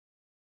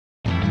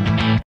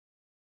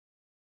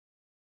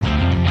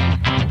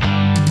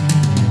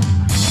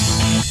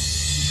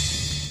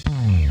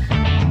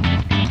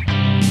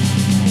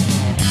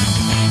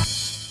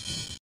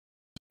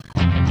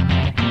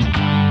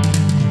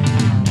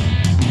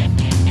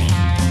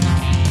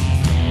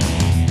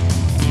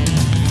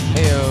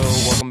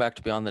back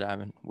to Beyond the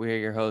Diamond. We are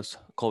your hosts,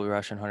 Colby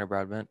Rush and Hunter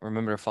Broadbent.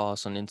 Remember to follow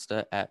us on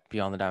Insta at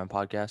Beyond the Diamond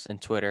Podcast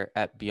and Twitter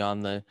at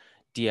Beyond the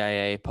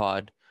DIA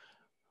Pod.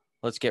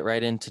 Let's get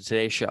right into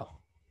today's show.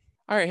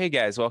 All right, hey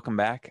guys, welcome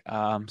back.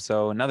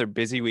 So another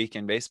busy week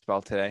in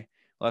baseball today.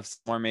 We'll have some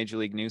more Major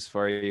League news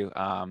for you.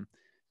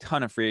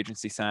 Ton of free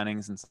agency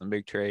signings and some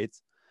big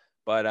trades.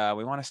 But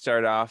we want to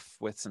start off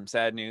with some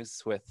sad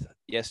news with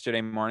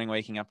yesterday morning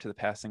waking up to the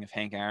passing of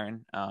Hank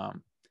Aaron.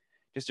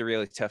 Just a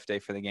really tough day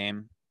for the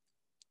game.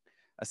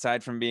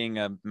 Aside from being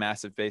a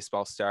massive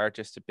baseball star,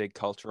 just a big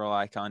cultural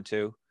icon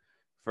too,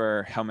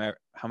 for how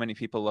many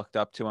people looked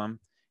up to him.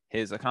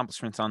 His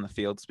accomplishments on the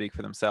field speak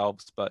for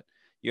themselves, but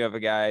you have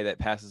a guy that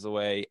passes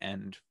away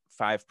and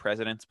 5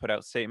 presidents put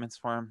out statements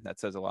for him. That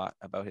says a lot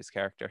about his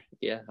character.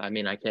 Yeah, I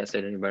mean, I can't say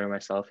it any better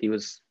myself. He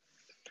was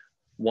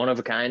one of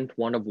a kind,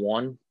 one of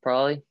one,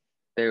 probably.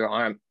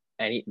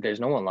 There's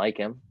no one like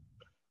him.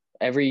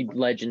 Every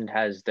legend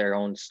has their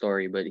own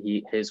story, but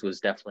his was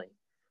definitely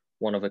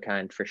one of a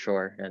kind for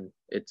sure. And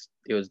it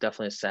was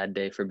definitely a sad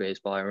day for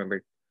baseball. I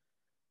remember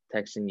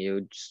texting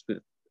you just with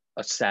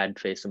a sad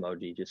face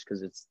emoji, just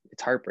because it's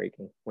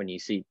heartbreaking when you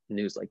see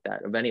news like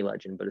that of any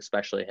legend, but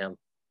especially him.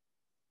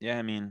 Yeah,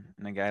 I mean,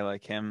 and a guy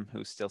like him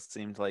who still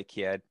seemed like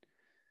he had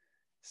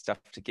stuff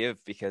to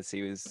give because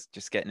he was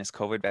just getting his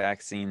COVID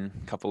vaccine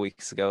a couple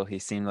weeks ago. He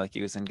seemed like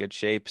he was in good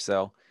shape.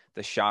 So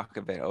the shock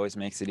of it always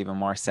makes it even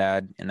more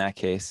sad in that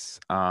case.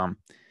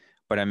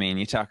 But I mean,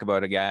 you talk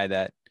about a guy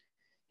that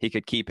he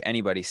could keep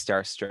anybody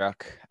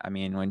starstruck. I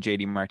mean, when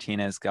JD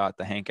Martinez got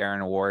the Hank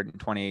Aaron Award in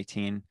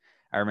 2018,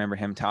 I remember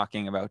him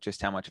talking about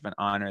just how much of an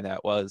honor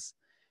that was.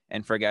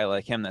 And for a guy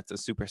like him, that's a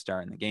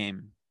superstar in the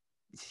game.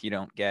 You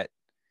don't get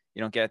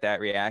that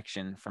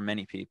reaction from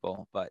many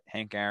people, but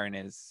Hank Aaron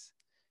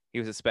he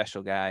was a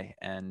special guy.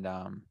 And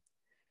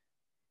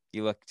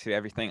you look to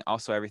everything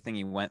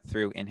he went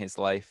through in his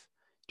life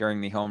during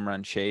the home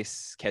run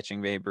chase,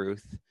 catching Babe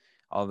Ruth,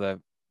 all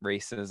the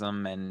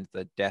racism and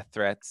the death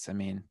threats. I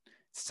mean,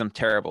 some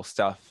terrible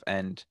stuff,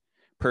 and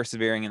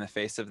persevering in the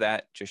face of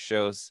that just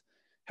shows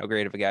how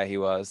great of a guy he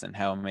was and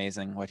how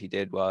amazing what he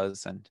did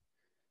was, and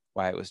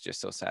why it was just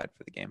so sad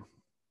for the game.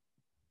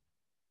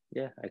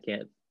 Yeah, I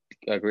can't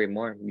agree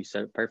more. You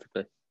said it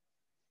perfectly.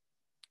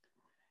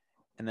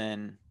 And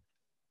then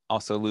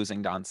also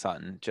losing Don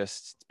Sutton,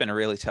 it's been a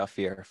really tough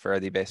year for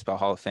the Baseball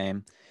Hall of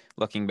Fame.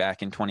 Looking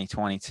back in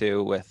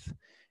 2022 with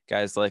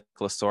guys like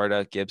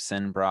Lasorda,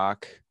 Gibson,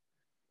 Brock,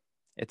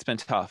 it's been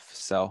tough.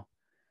 So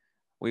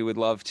we would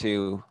love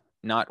to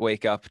not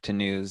wake up to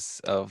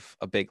news of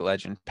a big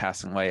legend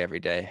passing away every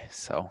day.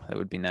 So it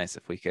would be nice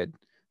if we could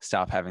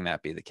stop having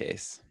that be the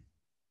case.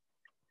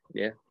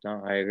 Yeah,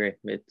 no, I agree.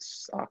 It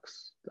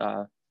sucks.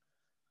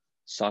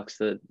 Sucks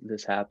that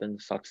this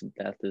happened. Sucks that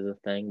death is a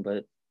thing,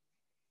 but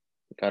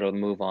got to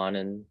move on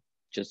and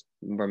just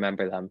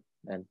remember them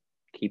and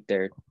keep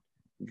their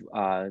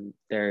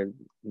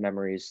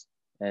memories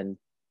and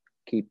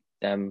keep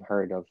them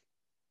heard of.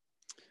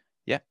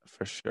 Yeah,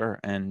 for sure.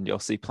 And you'll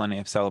see plenty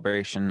of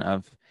celebration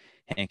of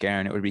Hank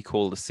Aaron. It would be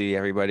cool to see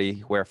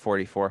everybody wear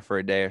 44 for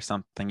a day or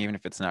something, even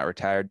if it's not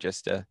retired.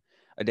 Just a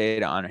day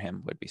to honor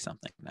him would be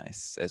something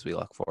nice as we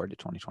look forward to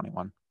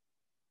 2021.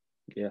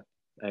 Yeah,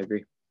 I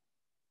agree.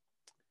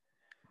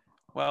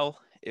 Well,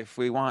 if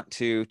we want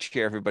to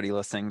cheer everybody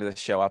listening to the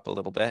show up a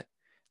little bit,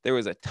 there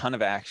was a ton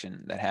of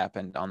action that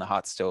happened on the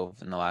hot stove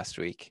in the last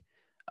week.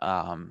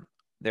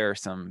 There are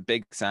some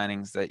big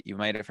signings that you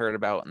might have heard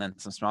about, and then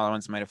some smaller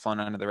ones might have flown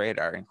under the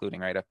radar, including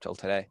right up till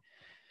today.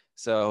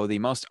 So the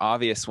most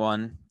obvious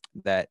one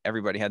that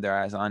everybody had their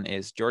eyes on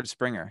is George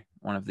Springer,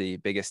 one of the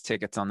biggest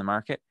tickets on the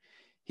market.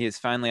 He is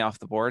finally off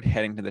the board,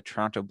 heading to the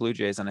Toronto Blue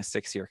Jays on a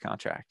 6-year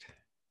contract.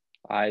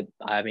 I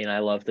mean, I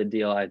love the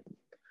deal.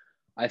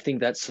 I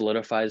think that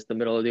solidifies the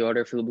middle of the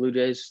order for the Blue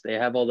Jays. They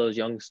have all those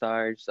young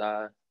stars,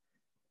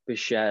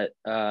 Bichette,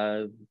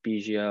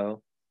 Biggio,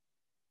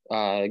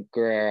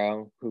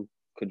 Guerrero, who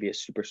could be a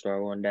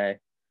superstar one day.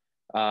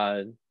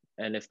 And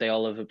if they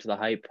all live up to the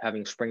hype,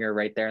 having Springer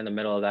right there in the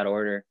middle of that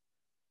order,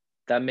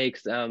 that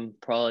makes them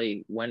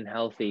probably, when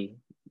healthy,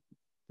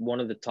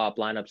 one of the top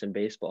lineups in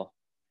baseball.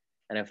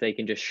 And if they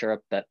can just shore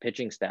up that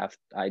pitching staff,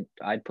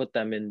 I'd put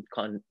them in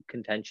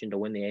contention to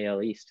win the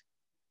AL East.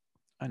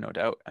 No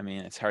doubt. I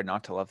mean, it's hard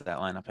not to love that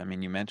lineup. I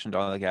mean, you mentioned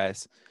all the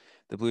guys.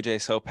 The Blue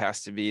Jays' hope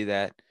has to be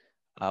that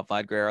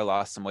Vlad Guerrero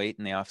lost some weight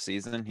in the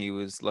offseason. He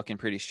was looking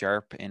pretty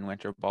sharp in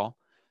winter ball.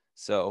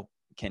 So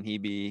can he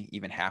be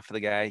even half of the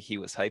guy he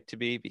was hyped to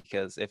be?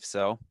 Because if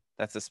so,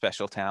 that's a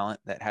special talent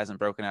that hasn't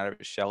broken out of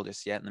his shell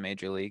just yet in the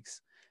major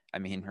leagues. I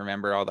mean,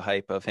 remember all the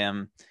hype of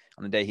him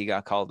on the day he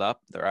got called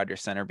up, the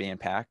Rogers Center being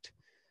packed.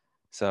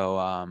 So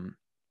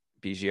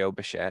Biggio,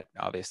 Bichette,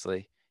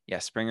 obviously. Yeah,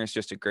 Springer's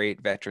just a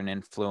great veteran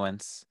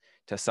influence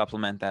to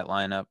supplement that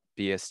lineup,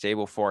 be a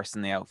stable force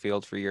in the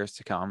outfield for years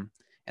to come.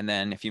 And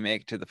then if you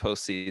make it to the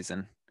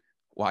postseason,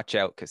 watch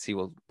out because he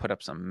will put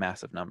up some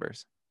massive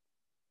numbers.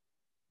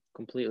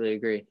 Completely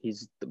agree.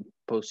 He's the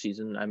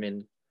postseason. I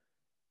mean,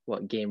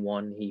 game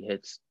one, he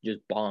hits just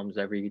bombs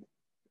every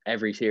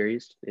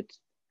series.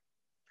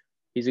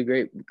 He's a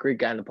great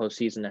guy in the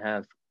postseason to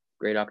have.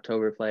 Great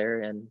October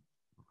player, and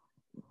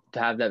to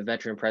have that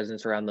veteran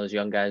presence around those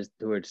young guys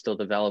who are still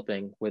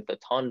developing with a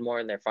ton more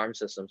in their farm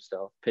system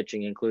still,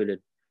 pitching included.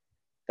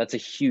 That's a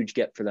huge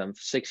get for them.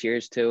 6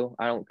 years too.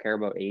 I don't care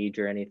about age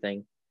or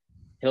anything.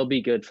 He'll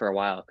be good for a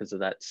while because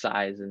of that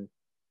size, and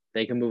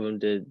they can move him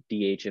to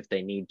DH if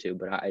they need to,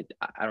 but I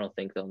don't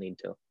think they'll need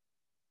to.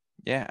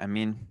 Yeah, I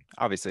mean,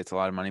 obviously it's a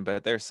lot of money,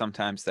 but there's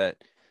sometimes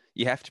that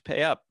you have to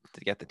pay up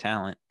to get the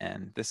talent,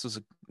 and this was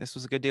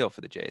a good deal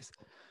for the Jays.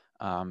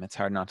 It's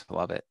hard not to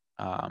love it.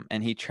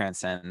 And he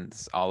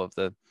transcends all of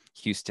the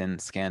Houston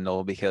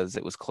scandal because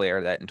it was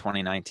clear that in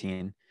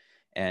 2019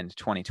 and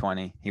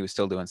 2020 he was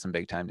still doing some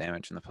big time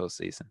damage in the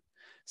postseason.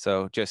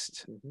 So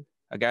just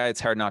a guy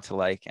it's hard not to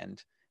like,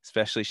 and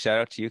especially shout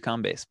out to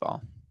UConn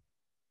baseball.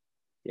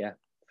 Yeah,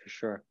 for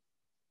sure.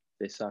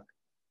 They suck.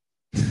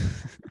 I'm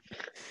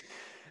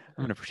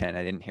gonna pretend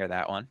I didn't hear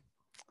that one.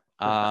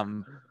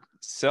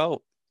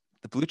 So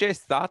the Blue Jays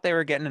thought they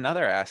were getting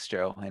another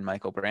Astro in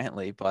Michael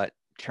Brantley, but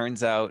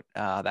turns out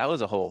that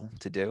was a hole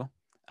to do.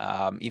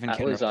 That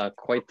was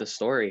quite the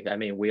story. I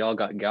mean, we all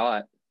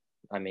got.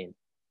 I mean,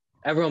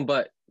 everyone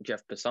but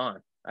Jeff Passan,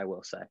 I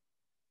will say,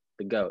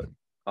 the GOAT,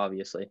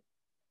 obviously.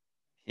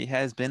 He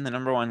has been the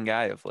number one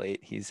guy of late.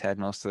 He's had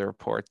most of the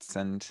reports,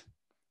 and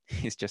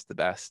he's just the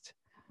best.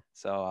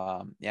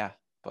 So yeah,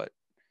 but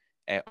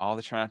all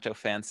the Toronto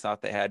fans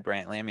thought they had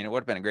Brantley. I mean, it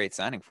would have been a great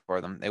signing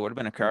for them. They would have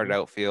been a crowded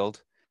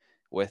outfield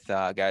with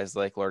guys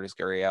like Lourdes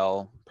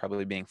Gurriel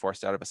probably being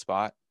forced out of a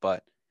spot.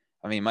 But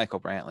I mean, Michael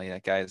Brantley,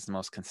 that guy is the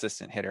most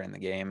consistent hitter in the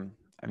game.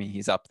 I mean,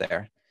 he's up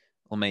there.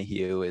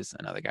 LeMahieu is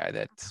another guy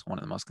that's one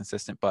of the most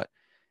consistent, but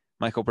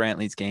Michael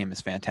Brantley's game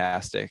is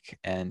fantastic,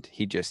 and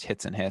he just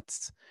hits and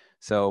hits.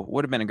 So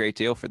would have been a great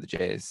deal for the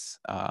Jays.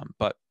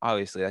 But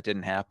obviously that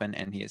didn't happen,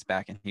 and he is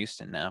back in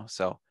Houston now.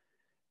 So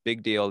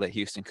big deal that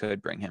Houston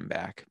could bring him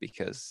back,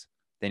 because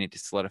they need to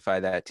solidify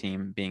that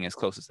team being as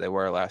close as they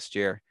were last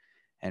year,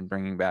 and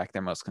bringing back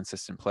their most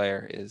consistent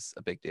player is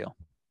a big deal.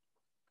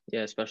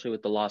 Yeah, especially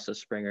with the loss of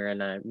Springer.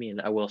 And I mean,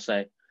 I will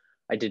say,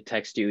 I did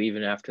text you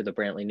even after the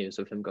Brantley news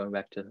of him going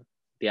back to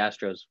the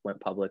Astros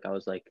went public. I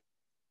was like,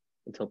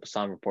 until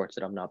Passan reports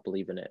it, I'm not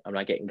believing it. I'm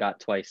not getting got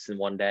twice in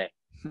one day.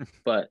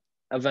 But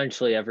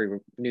eventually every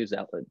news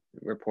outlet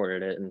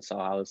reported it, and so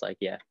I was like,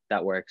 yeah,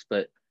 that works.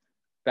 But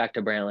back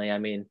to Brantley, I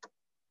mean,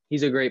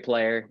 he's a great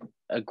player,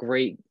 a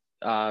great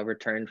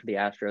return for the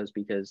Astros,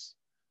 because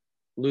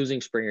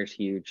losing Springer's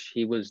huge.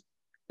 He was,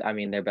 I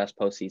mean, their best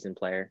postseason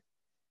player,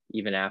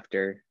 even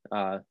after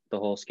the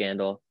whole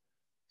scandal.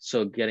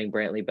 So getting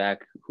Brantley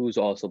back, who's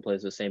also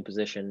plays the same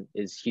position,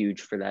 is huge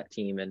for that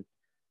team. And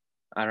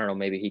I don't know,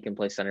 maybe he can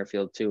play center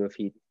field too if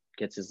he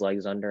gets his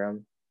legs under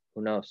him.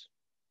 Who knows?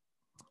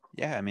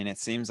 Yeah, I mean, it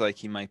seems like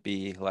he might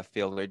be left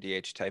field or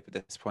DH type at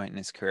this point in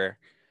his career.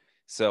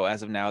 So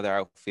as of now, their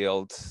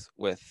outfield,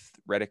 with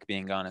Reddick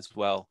being gone as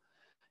well,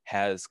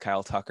 has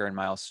Kyle Tucker and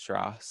Miles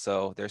Straw.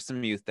 So there's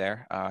some youth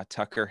there.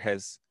 Tucker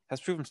has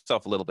proven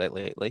himself a little bit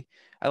lately.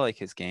 I like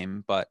his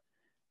game, but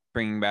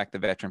bringing back the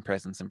veteran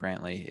presence in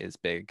Brantley is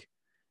big,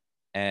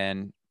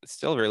 and it's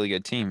still a really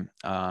good team.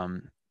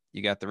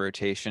 You got the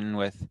rotation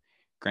with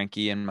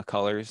Greinke and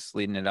McCullers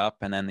leading it up,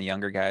 and then the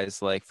younger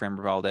guys like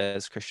Framber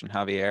Valdez, Christian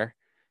Javier.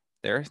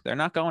 They're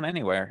not going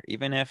anywhere.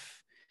 Even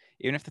if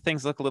the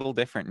things look a little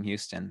different in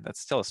Houston, that's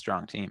still a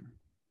strong team.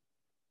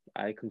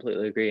 I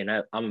completely agree, and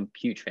I'm a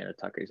huge fan of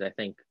Tucker's. I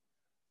think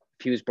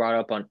if he was brought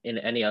up in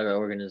any other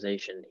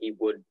organization, he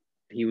would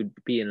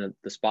be in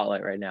the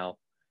spotlight right now.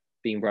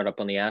 Being brought up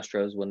on the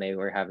Astros when they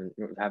were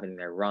having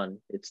their run,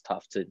 it's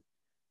tough to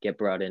get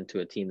brought into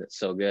a team that's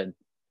so good.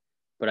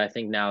 But I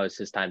think now is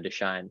his time to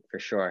shine for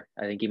sure.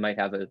 I think he might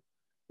have a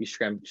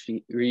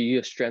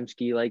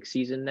Yastrzemski-like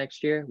season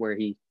next year where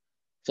he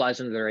flies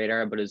under the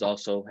radar, but is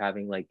also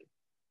having like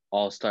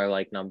all-star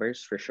like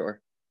numbers for sure.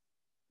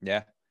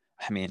 Yeah,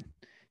 I mean,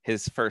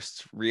 his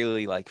first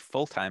really like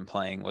full-time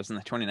playing was in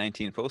the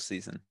 2019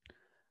 postseason,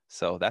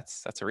 so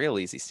that's a real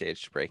easy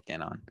stage to break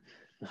in on.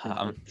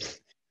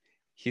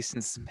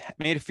 Houston's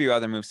made a few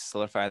other moves to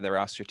solidify their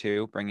roster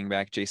too, bringing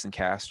back Jason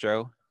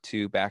Castro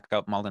to back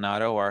up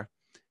Maldonado, or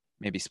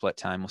maybe split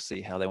time. We'll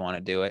see how they want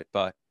to do it,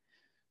 but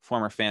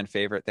former fan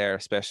favorite there,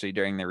 especially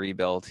during the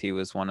rebuild. He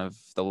was one of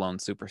the lone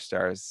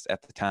superstars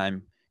at the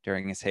time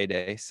during his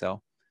heyday.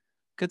 So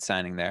good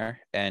signing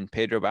there. And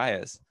Pedro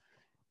Baez,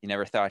 you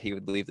never thought he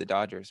would leave the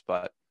Dodgers,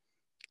 but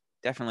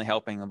definitely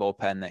helping the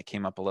bullpen that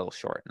came up a little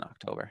short in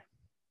October.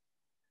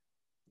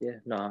 Yeah,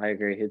 no, I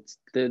agree.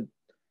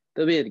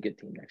 They'll be a good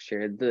team next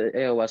year. The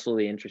AL West will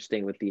be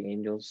interesting with the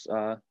Angels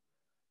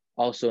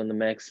also in the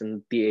mix,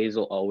 and the A's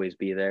will always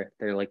be there.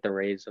 They're like the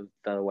Rays of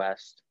the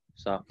West.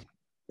 So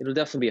it'll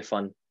definitely be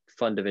a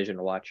fun division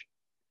to watch.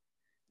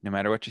 No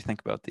matter what you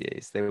think about the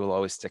A's, they will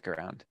always stick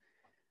around.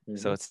 Mm-hmm.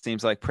 So it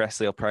seems like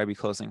Presley will probably be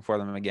closing for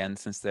them again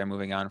since they're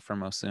moving on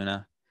from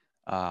Osuna.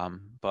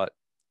 But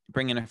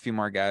bring in a few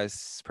more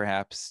guys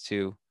perhaps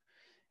to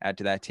add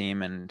to that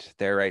team, and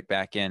they're right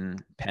back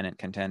in pennant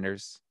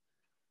contenders.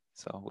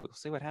 So we'll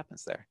see what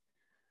happens there.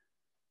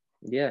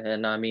 Yeah,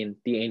 and I mean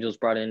the Angels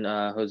brought in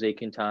Jose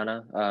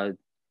Quintana,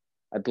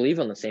 I believe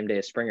on the same day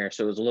as Springer,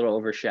 so it was a little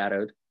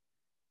overshadowed,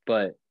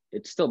 but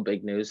it's still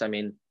big news. I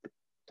mean,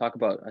 talk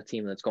about a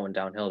team that's going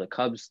downhill. The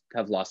Cubs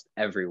have lost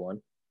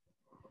everyone.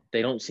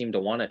 They don't seem to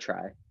want to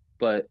try.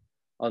 But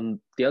on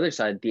the other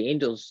side, the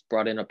Angels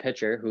brought in a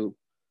pitcher who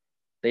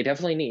they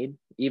definitely need.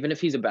 Even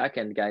if he's a back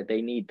end guy,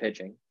 they need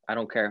pitching. I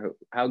don't care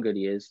how good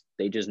he is.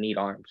 They just need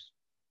arms.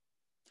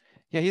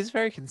 Yeah, he's a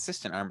very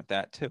consistent arm at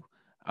that too.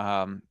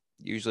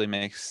 Usually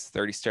makes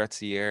 30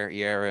 starts a year,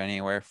 ERA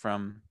anywhere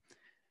from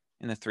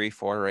in the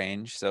 3-4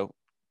 range. So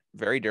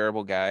very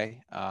durable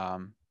guy.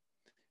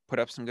 Put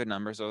up some good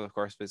numbers over the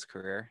course of his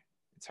career.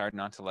 It's hard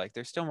not to like.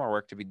 There's still more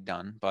work to be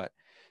done, but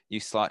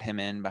you slot him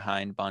in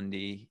behind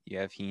Bundy. You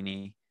have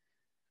Heaney.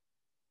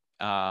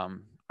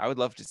 I would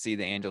love to see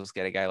the Angels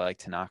get a guy like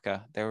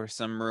Tanaka. There were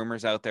some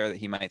rumors out there that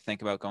he might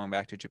think about going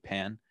back to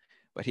Japan,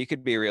 but he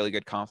could be a really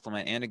good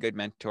complement and a good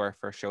mentor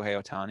for Shohei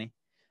Ohtani.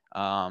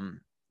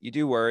 You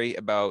do worry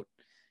about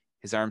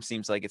his arm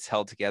seems like it's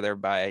held together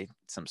by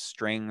some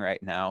string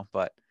right now,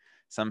 but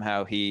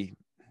somehow he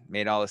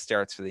made all the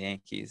starts for the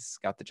Yankees,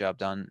 got the job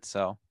done.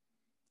 So,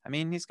 I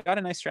mean, he's got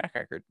a nice track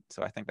record.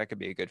 So I think that could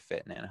be a good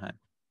fit in Anaheim.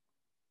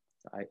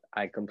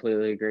 I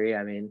completely agree.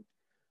 I mean,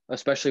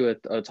 especially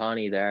with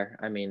Ohtani there.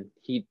 I mean,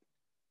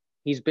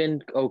 he's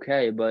been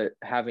okay, but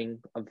having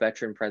a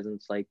veteran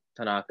presence like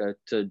Tanaka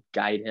to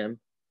guide him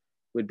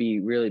would be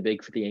really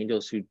big for the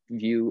Angels, who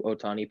view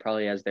Ohtani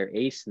probably as their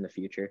ace in the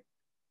future.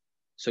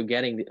 So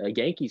getting a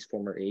Yankees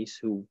former ace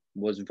who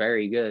was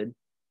very good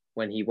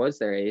when he was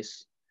their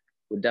ace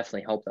would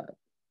definitely help that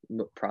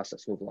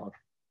process move along.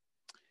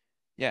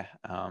 Yeah,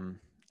 and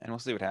we'll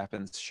see what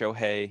happens.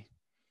 Shohei,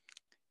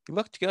 he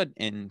looked good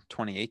in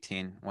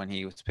 2018 when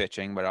he was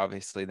pitching, but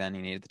obviously then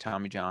he needed the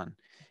Tommy John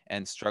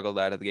and struggled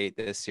out of the gate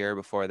this year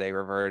before they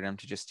reverted him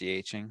to just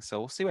DHing. So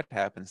we'll see what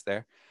happens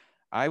there.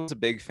 I was a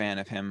big fan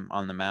of him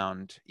on the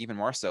mound, even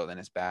more so than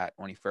his bat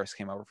when he first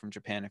came over from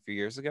Japan a few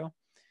years ago.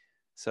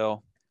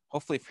 So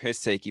hopefully for his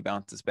sake, he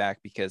bounces back,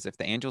 because if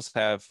the Angels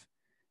have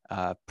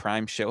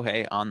prime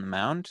Shohei on the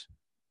mound,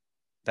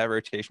 that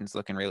rotation is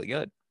looking really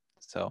good.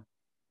 So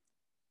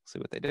see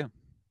what they do.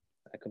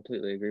 I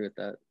completely agree with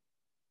that.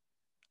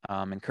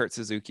 And Kurt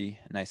Suzuki,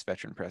 nice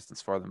veteran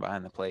presence for them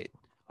behind the plate.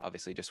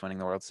 Obviously, just winning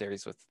the World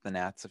Series with the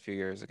Nats a few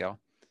years ago.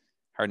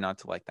 Hard not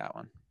to like that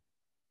one.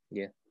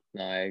 Yeah,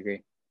 no, I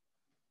agree.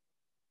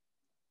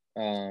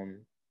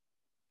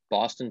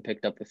 Boston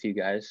picked up a few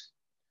guys.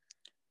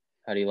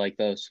 How do you like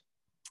those?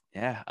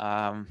 Yeah,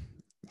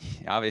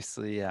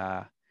 obviously,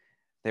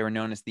 they were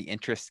known as the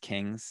interest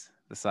kings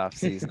this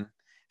offseason.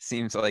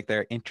 Seems like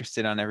they're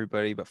interested on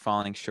everybody but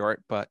falling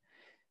short. But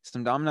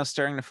some dominoes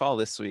starting to fall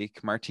this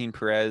week. Martin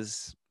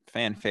Perez,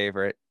 fan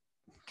favorite,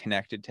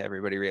 connected to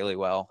everybody really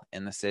well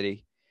in the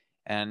city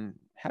and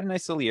had a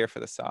nice little year for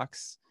the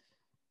Sox.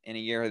 In a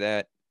year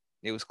that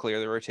it was clear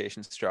the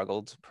rotation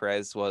struggled,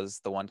 Perez was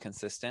the one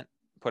consistent,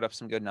 put up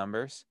some good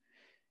numbers.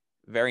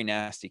 Very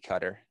nasty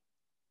cutter.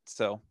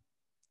 So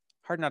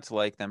hard not to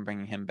like them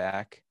bringing him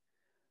back.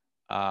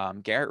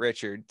 Garrett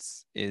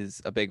Richards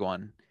is a big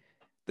one.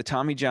 The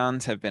Tommy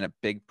Johns have been a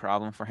big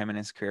problem for him in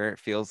his career. It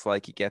feels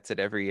like he gets it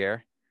every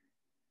year.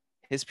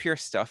 His pure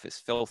stuff is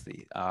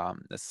filthy.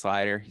 The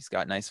slider, he's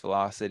got nice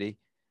velocity.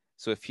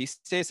 So if he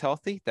stays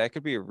healthy, that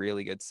could be a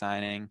really good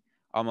signing,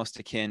 almost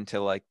akin to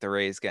like the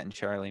Rays getting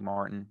Charlie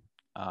Morton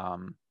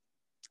on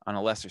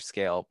a lesser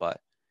scale.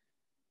 But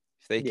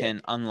if they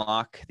can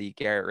unlock the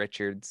Garrett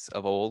Richards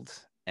of old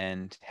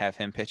and have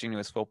him pitching to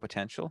his full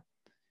potential,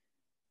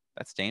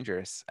 that's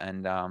dangerous.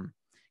 And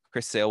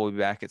Chris Sale will be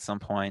back at some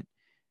point.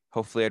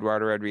 Hopefully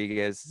Eduardo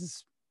Rodriguez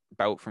is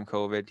out from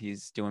COVID.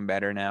 He's doing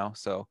better now.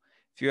 So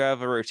if you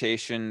have a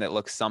rotation that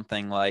looks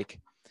something like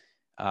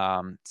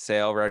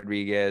Sale,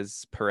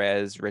 Rodriguez,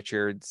 Perez,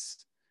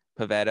 Richards,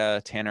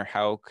 Pivetta, Tanner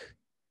Houck,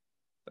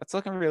 that's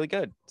looking really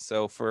good.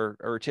 So for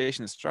a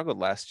rotation that struggled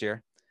last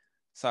year,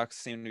 Sox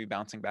seem to be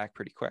bouncing back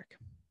pretty quick.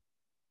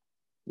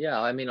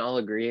 Yeah, I mean, I'll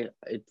agree.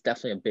 It's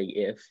definitely a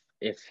big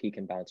if he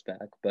can bounce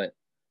back, but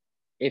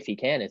if he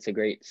can, it's a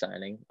great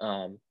signing.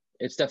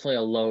 It's definitely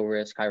a low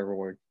risk, high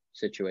reward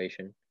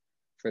situation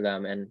for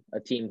them, and a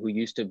team who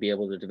used to be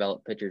able to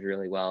develop pitchers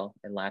really well,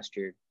 and last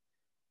year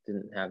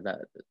didn't have that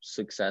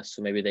success.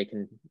 So maybe they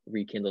can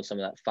rekindle some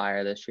of that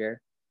fire this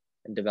year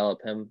and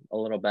develop him a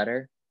little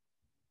better.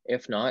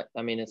 If not,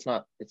 I mean, it's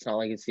not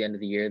like it's the end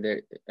of the year.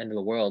 They're end of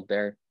the world.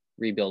 They're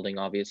rebuilding,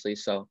 obviously,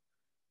 so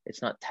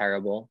it's not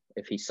terrible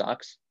if he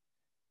sucks.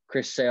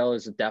 Chris Sale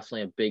is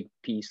definitely a big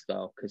piece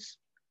though, because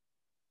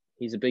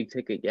he's a big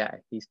ticket guy.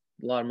 He's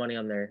a lot of money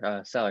on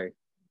their salary,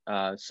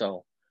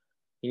 so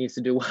he needs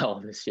to do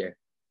well this year.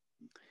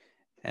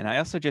 And I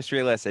also just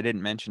realized I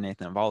didn't mention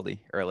Nathan Eovaldi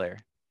earlier.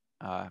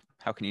 How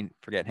can you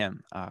forget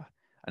him?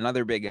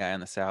 Another big guy on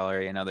the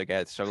salary, another guy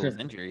that struggled with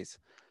injuries,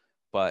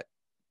 but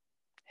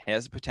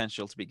has the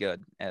potential to be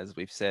good. As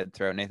we've said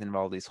throughout Nathan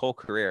Eovaldi's whole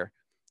career,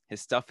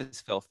 his stuff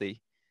is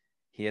filthy.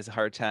 He has a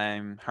hard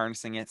time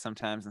harnessing it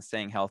sometimes and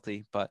staying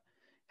healthy, but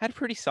had a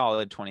pretty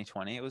solid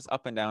 2020. It was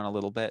up and down a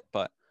little bit,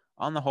 but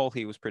on the whole,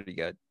 he was pretty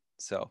good.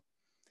 So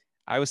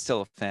I was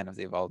still a fan of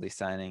the Eovaldi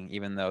signing,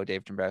 even though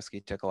Dave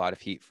Dombrowski took a lot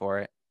of heat for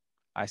it.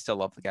 I still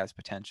love the guy's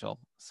potential.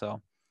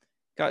 So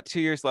got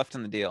 2 years left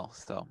in the deal.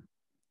 So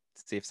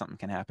let's see if something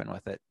can happen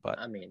with it. But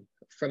I mean,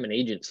 from an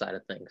agent side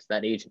of things,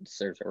 that agent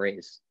deserves a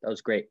raise. That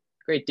was great.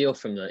 Great deal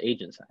from the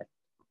agent side.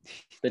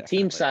 The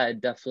team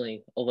side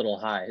definitely a little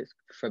high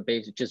for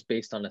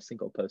based on a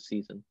single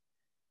postseason.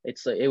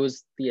 It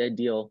was the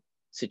ideal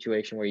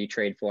situation where you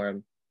trade for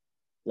him,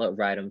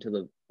 ride him to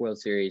the World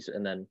Series,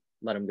 and then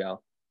let him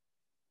go.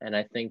 And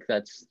I think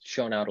that's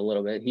shown out a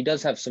little bit. He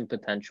does have some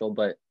potential,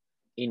 but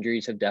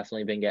injuries have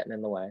definitely been getting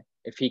in the way.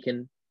 If he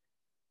can,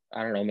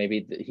 I don't know,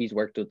 maybe he's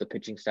worked with the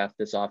pitching staff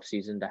this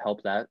offseason to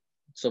help that.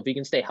 So if he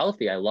can stay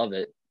healthy, I love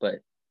it, but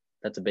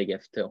that's a big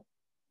if too.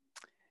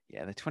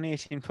 Yeah, the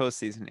 2018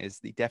 postseason is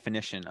the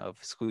definition of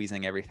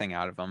squeezing everything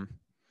out of him.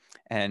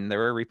 And there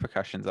were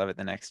repercussions of it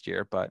the next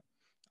year, but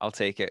I'll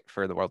take it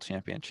for the World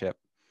Championship.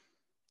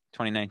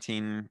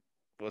 2019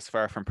 was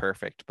far from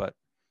perfect, but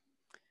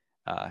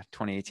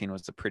 2018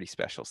 was a pretty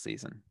special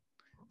season.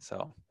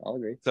 So I'll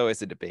agree. It's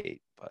always a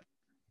debate, but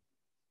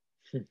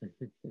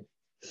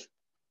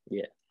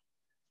yeah.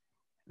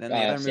 Then the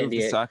other move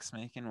the Sox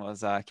making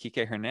was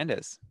Kike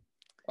Hernandez.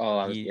 Oh,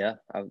 I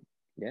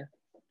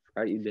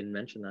forgot you didn't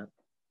mention that.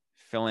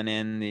 Filling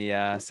in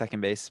the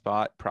second base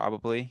spot,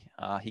 probably.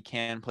 He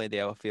can play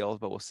the outfield,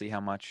 but we'll see how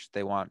much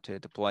they want to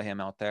deploy him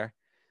out there.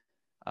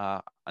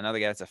 Another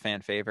guy that's a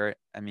fan favorite.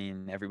 I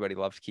mean, everybody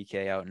loved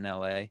Kike out in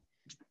LA.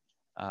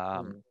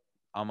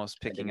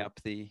 Almost picking up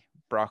the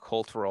Brock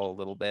Holt role a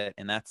little bit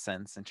in that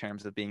sense, in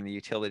terms of being the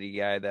utility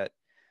guy that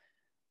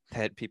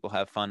people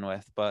have fun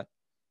with. But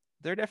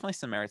there are definitely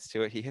some merits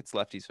to it. He hits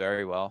lefties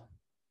very well.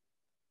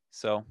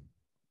 So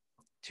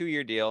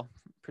 2-year deal,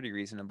 pretty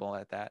reasonable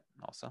at that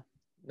also.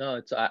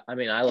 No, I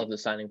mean, I love the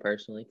signing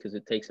personally because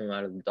it takes him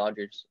out of the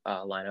Dodgers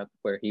lineup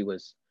where he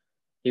was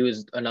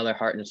another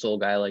heart and soul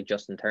guy like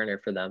Justin Turner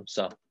for them.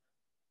 So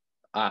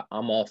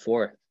I'm all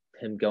for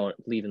him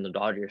leaving the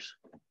Dodgers.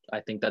 I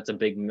think that's a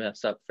big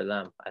mess up for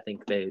them. I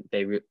think they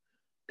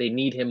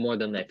need him more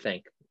than they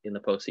think in the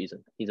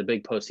postseason. He's a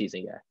big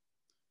postseason guy.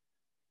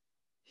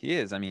 He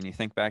is. I mean, you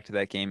think back to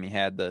that game, he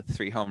had the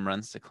 3 home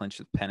runs to clinch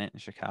the pennant in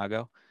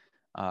Chicago,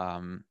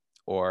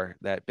 or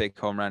that big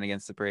home run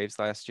against the Braves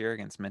last year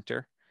against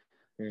Minter.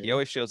 Mm-hmm. He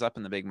always shows up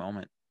in the big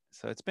moment.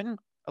 So it's been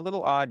a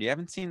little odd. You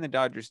haven't seen the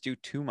Dodgers do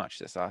too much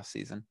this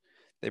offseason.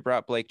 They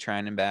brought Blake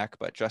Treinen back,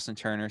 but Justin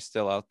Turner's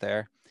still out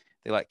there.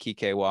 They let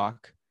Kike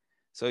walk.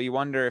 So you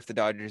wonder if the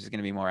Dodgers is going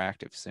to be more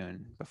active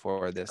soon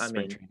before this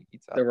spring training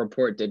heats up. The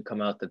report did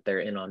come out that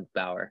they're in on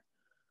Bauer.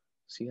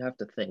 So you have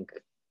to think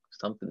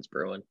something's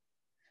brewing.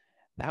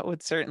 That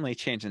would certainly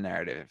change the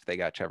narrative if they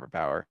got Trevor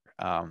Bauer.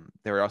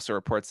 There were also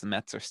reports the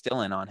Mets are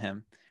still in on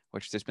him,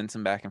 which there's been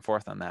some back and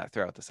forth on that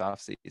throughout this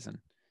offseason.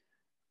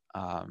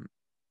 The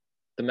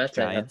Mets, Giants,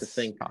 I have to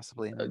think.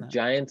 Possibly.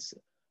 Giants,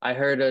 I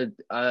heard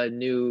a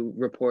new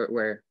report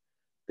where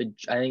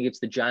I think it's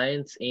the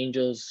Giants,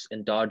 Angels,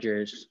 and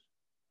Dodgers.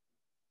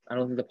 I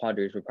don't think the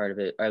Padres were part of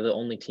it, are the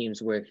only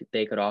teams where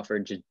they could offer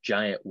just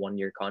giant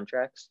 1-year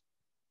contracts.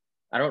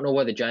 I don't know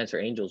why the Giants or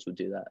Angels would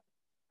do that.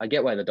 I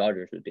get why the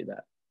Dodgers would do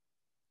that.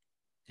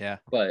 Yeah.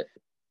 But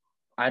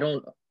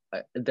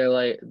they're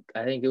like,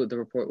 I think the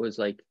report was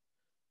like,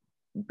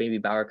 maybe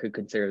Bauer could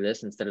consider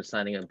this instead of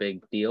signing a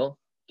big deal,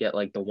 get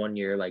like the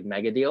 1-year like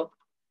mega deal,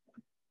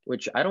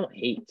 which I don't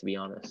hate, to be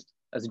honest.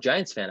 As a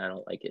Giants fan, I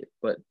don't like it,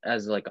 but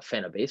as like a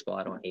fan of baseball,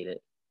 I don't hate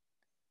it.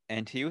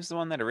 And he was the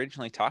one that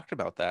originally talked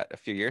about that a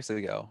few years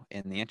ago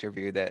in the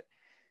interview, that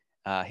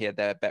he had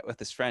that bet with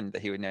his friend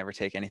that he would never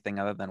take anything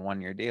other than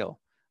 1-year deal.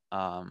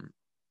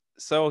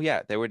 So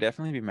yeah, there would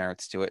definitely be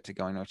merits to it, to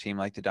going to a team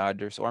like the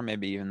Dodgers or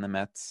maybe even the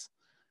Mets.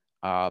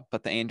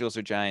 But the Angels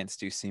or Giants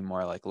do seem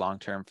more like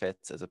long-term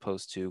fits as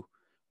opposed to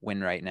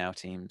win right now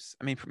teams.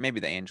 I mean, maybe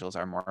the Angels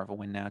are more of a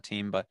win now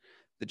team, but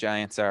the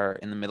Giants are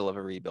in the middle of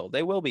a rebuild.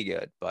 They will be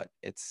good, but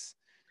it's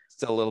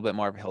still a little bit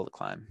more of a hill to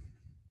climb.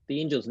 The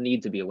Angels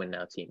need to be a win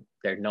now team.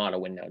 They're not a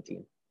win now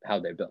team, how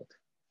they're built.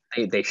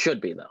 They should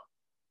be, though.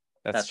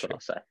 That's what I'll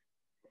say.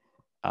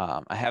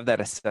 I have that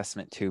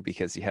assessment too,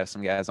 because you have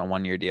some guys on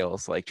 1-year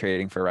deals, like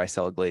trading for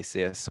Raisel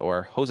Iglesias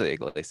or Jose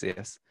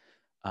Iglesias.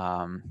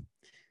 1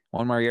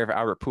 more year of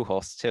Albert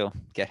Pujols too.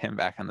 Get him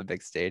back on the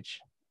big stage.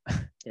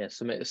 Yeah,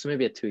 so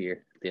maybe a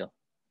 2-year deal.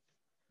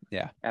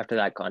 Yeah. After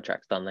that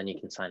contract's done, then you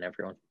can sign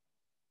everyone.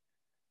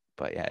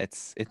 But yeah,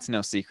 it's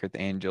no secret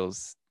the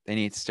Angels, they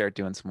need to start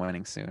doing some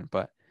winning soon.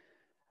 But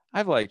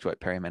I've liked what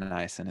Perry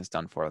Minasian has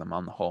done for them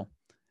on the whole.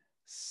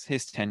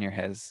 His tenure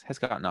has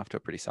gotten off to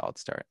a pretty solid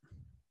start.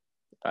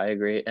 I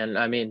agree. And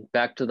I mean,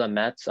 back to the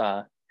Mets,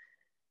 I'd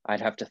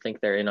have to think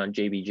they're in on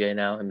JBJ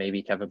now and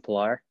maybe Kevin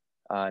Pillar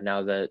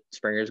now that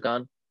Springer's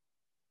gone,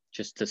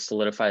 just to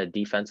solidify it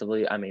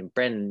defensively. I mean,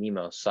 Brandon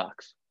Nimmo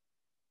sucks.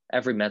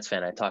 Every Mets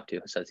fan I talk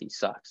to says he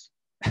sucks.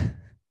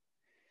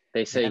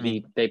 They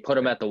say they put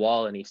him at the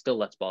wall and he still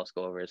lets balls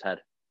go over his head.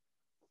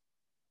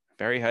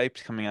 Very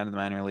hyped coming out of the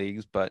minor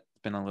leagues, but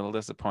it's been a little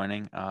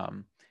disappointing.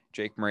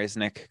 Jake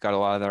Mrazek got a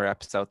lot of the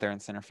reps out there in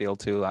center field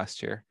too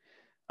last year.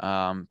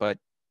 But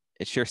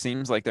it sure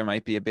seems like there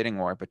might be a bidding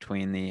war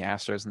between the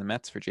Astros and the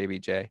Mets for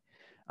JBJ.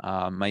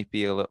 Might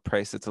be a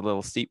price that's a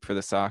little steep for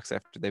the Sox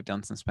after they've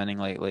done some spending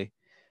lately.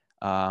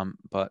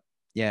 But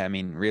yeah, I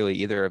mean, really,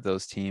 either of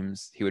those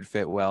teams he would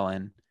fit well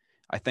in.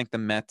 I think the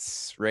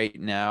Mets right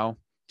now,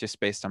 just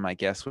based on my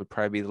guess, would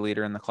probably be the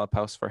leader in the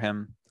clubhouse for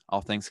him,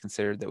 all things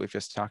considered that we've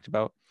just talked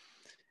about.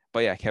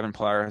 But yeah, Kevin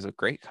Pillar has a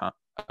great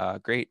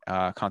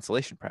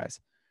consolation prize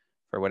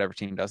for whatever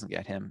team doesn't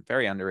get him.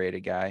 Very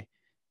underrated guy.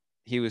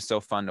 He was so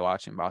fun to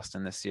watch in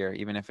Boston this year,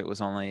 even if it was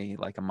only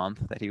like a month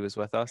that he was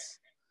with us.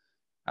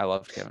 I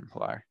loved Kevin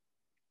Pillar.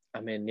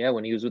 I mean, yeah,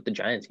 when he was with the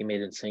Giants, he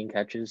made insane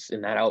catches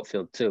in that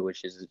outfield too,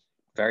 which is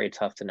very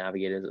tough to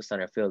navigate as a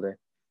center fielder.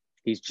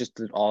 He's just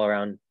an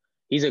all-around.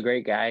 He's a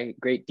great guy,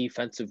 great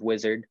defensive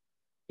wizard.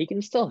 He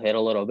can still hit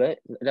a little bit,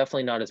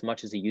 definitely not as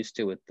much as he used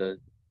to with the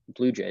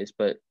Blue Jays,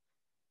 but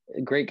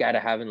a great guy to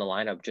have in the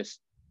lineup. Just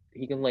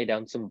he can lay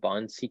down some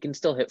bunts. He can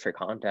still hit for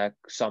contact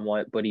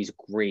somewhat, but he's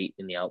great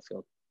in the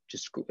outfield.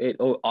 Just it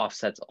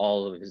offsets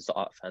all of his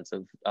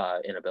offensive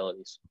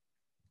inabilities.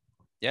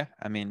 Yeah,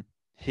 I mean,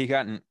 he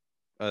got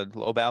a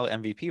low ballot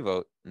MVP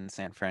vote in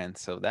San Fran,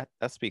 so that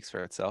speaks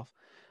for itself.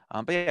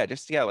 But yeah,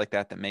 just a guy like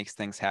that makes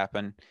things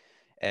happen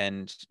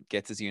and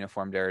gets his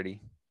uniform dirty.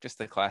 Just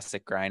the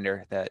classic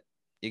grinder that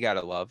you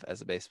gotta love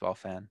as a baseball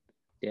fan.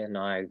 Yeah,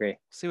 no, I agree.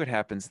 See what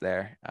happens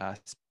there.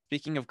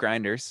 Speaking of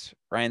grinders,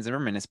 Ryan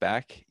Zimmerman is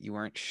back. You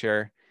weren't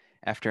sure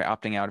after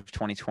opting out of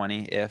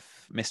 2020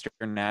 if Mr.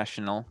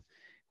 National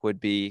would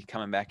be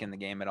coming back in the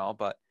game at all,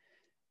 but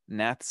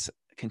Nats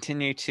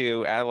continue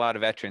to add a lot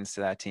of veterans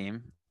to that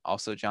team.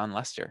 Also, John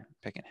Lester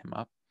picking him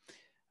up.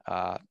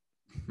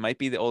 Might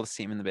be the oldest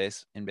team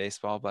in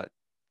baseball, but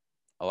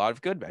a lot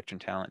of good veteran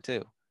talent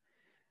too.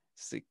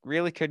 So it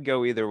really could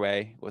go either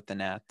way with the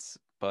Nats,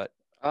 but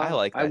I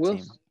like that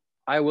team.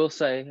 I will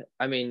say,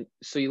 I mean,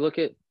 so you look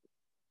at,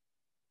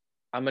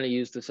 I'm going to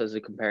use this as a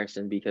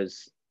comparison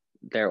because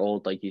they're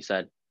old, like you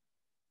said.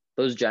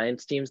 Those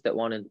Giants teams that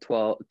won in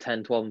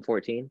 10, 12, and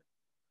 14,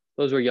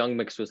 those were young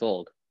mixed with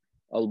old,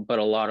 but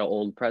a lot of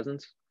old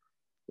presence.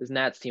 This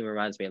Nats team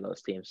reminds me of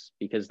those teams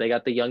because they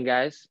got the young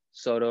guys,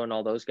 Soto and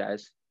all those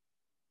guys,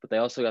 but they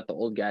also got the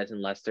old guys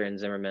in Lester and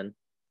Zimmerman.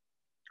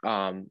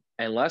 And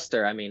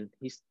Lester, I mean,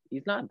 he's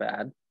not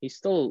bad. He's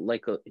still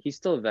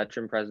a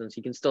veteran presence.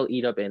 He can still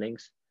eat up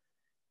innings.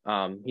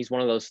 He's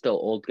one of those still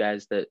old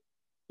guys that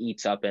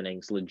eats up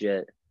innings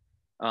legit.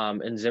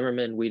 And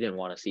Zimmerman, we didn't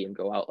want to see him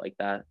go out like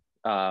that,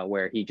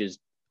 where he just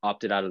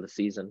opted out of the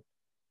season.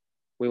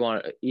 We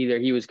want either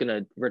he was going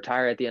to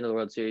retire at the end of the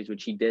World Series,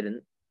 which he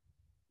didn't,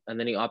 and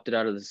then he opted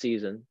out of the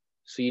season.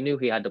 So you knew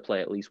he had to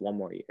play at least one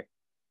more year.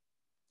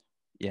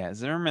 Yeah,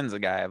 Zimmerman's a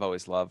guy I've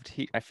always loved.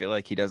 I feel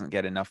like he doesn't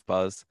get enough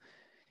buzz.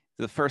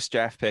 The first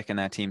draft pick in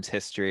that team's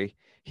history.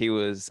 He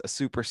was a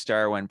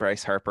superstar when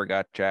Bryce Harper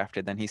got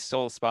drafted. Then he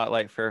stole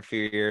spotlight for a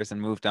few years and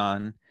moved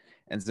on.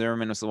 And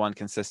Zimmerman was the one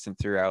consistent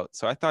throughout.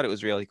 So I thought it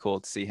was really cool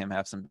to see him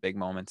have some big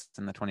moments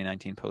in the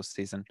 2019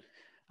 postseason.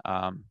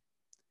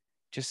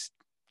 Just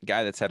a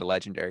guy that's had a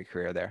legendary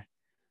career there.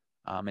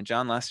 And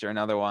John Lester,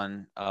 another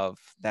one of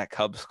that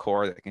Cubs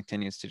core that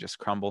continues to just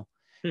crumble.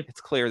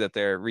 It's clear that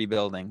they're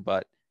rebuilding,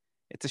 but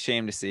it's a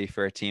shame to see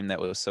for a team that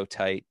was so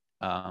tight.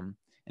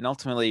 And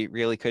ultimately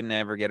really couldn't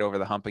ever get over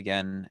the hump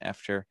again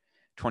after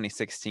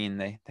 2016.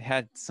 They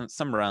had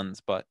some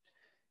runs, but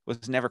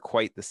was never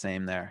quite the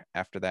same there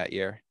after that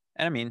year.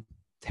 And I mean,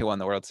 they won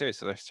the World Series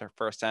for their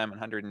first time in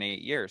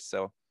 108 years.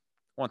 So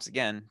once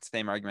again,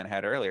 same argument I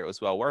had earlier, it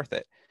was well worth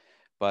it.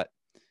 But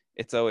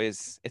it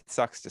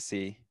sucks to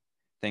see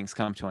things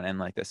come to an end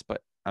like this.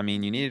 But I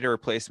mean, you needed a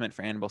replacement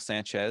for Anibal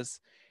Sanchez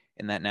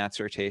in that Nats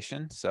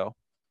rotation. So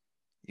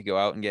you go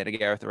out and get a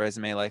guy with a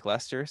resume like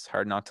Lester's.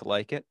 Hard not to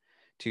like it.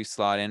 To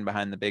slot in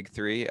behind the big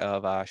three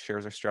of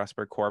Scherzer,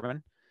 Strasburg,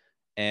 Corbin.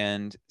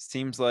 And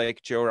seems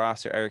like Joe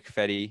Ross or Eric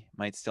Fetty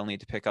might still need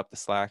to pick up the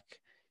slack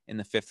in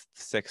the 5th,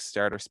 6th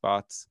starter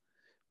spots.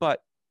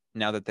 But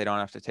now that they don't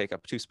have to take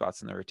up 2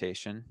 spots in the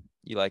rotation,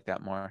 you like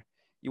that more.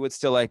 You would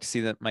still like to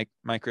see that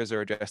Mike Rizzo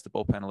address the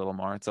bullpen a little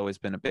more. It's always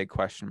been a big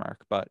question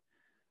mark. But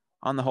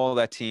on the whole,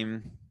 that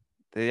team,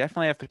 they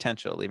definitely have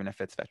potential, even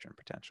if it's veteran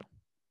potential.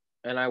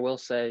 And I will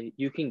say,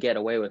 you can get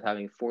away with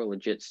having 4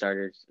 legit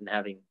starters and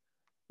having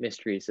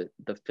mysteries at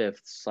the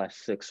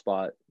 5th/6th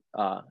spot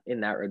in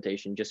that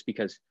rotation, just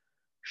because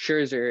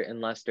Scherzer and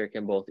Lester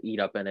can both eat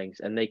up innings,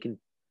 and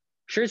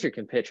Scherzer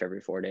can pitch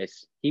every 4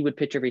 days. He would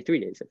pitch every 3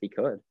 days if he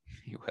could.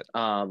 He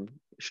would.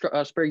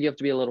 Strasburg, you have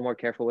to be a little more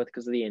careful with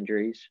because of the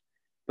injuries,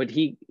 but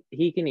he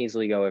can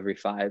easily go every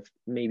 5,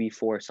 maybe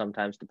 4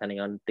 sometimes, depending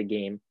on the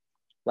game.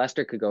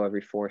 Lester could go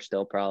every 4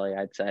 still, probably,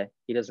 I'd say.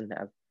 He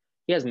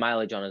has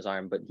mileage on his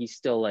arm, but he's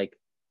still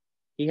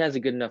he has a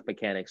good enough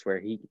mechanics where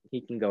he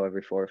can go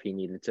every 4 if he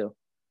needed to.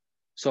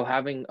 So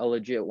having a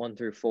legit 1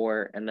 through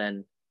 4 and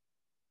then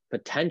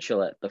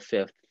potential at the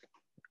 5th,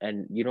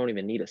 and you don't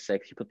even need a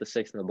 6, you put the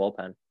 6 in the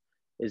bullpen,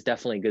 is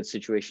definitely a good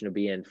situation to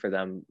be in for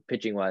them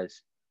pitching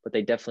wise. But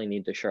they definitely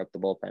need to shore up the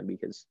bullpen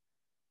because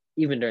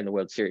even during the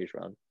World Series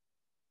run.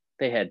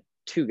 They had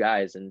two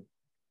guys, and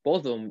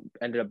both of them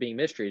ended up being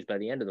mysteries by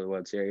the end of the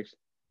World Series.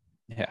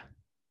 Yeah.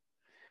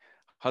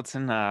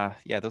 Hudson,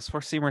 those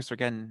four seamers were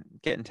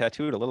getting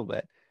tattooed a little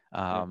bit.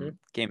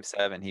 Game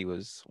 7, he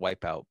was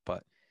wipeout,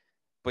 but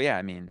yeah,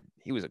 I mean,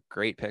 he was a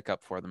great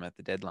pickup for them at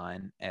the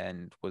deadline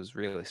and was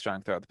really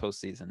strong throughout the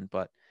postseason.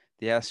 But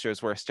the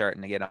Astros were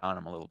starting to get on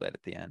him a little bit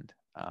at the end.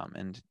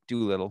 And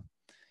Doolittle,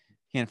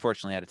 he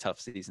unfortunately had a tough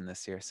season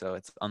this year, so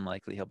it's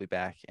unlikely he'll be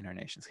back in our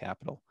nation's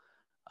capital.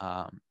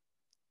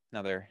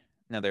 Another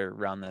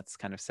run that's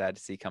kind of sad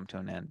to see come to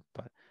an end,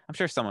 but I'm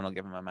sure someone will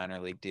give him a minor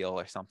league deal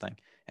or something,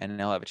 and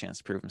he'll have a chance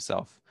to prove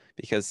himself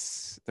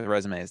because the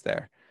resume is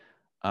there.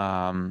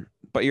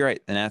 But you're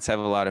right, the Nats have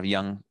a lot of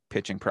young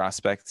pitching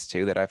prospects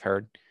too that I've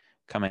heard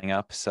coming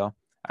up, so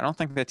I don't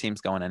think that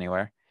team's going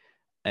anywhere.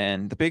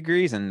 And the big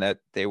reason that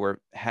they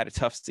had a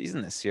tough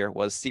season this year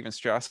was Steven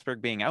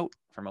Strasburg being out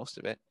for most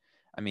of it.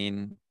 I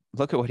mean,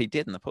 look at what he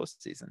did in the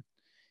postseason.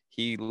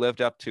 He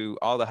lived up to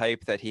all the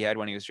hype that he had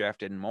when he was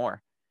drafted and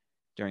more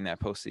during that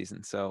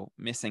postseason. So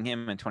missing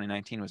him in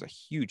 2019 was a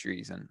huge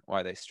reason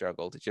why they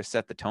struggled. It just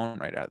set the tone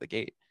right out of the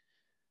gate.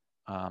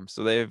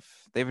 So they've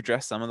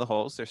addressed some of the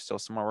holes. There's still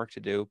some more work to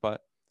do,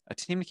 but a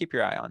team to keep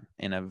your eye on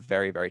in a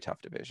very, very tough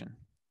division.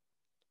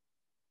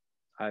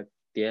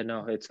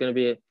 It's going to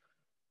be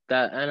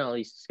that NL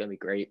East is going to be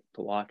great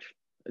to watch.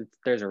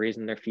 There's a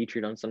reason they're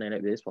featured on Sunday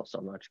Night Baseball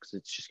so much, because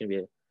it's just going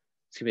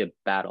to be a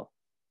battle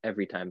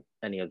every time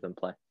any of them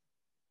play.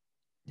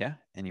 Yeah,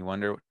 and you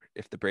wonder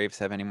if the Braves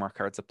have any more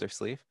cards up their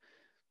sleeve.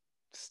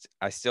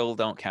 I still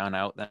don't count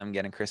out them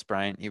getting Chris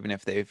Bryant, even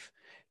if they've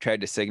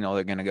tried to signal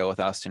they're going to go with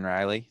Austin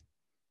Riley.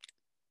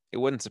 It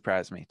wouldn't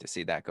surprise me to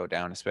see that go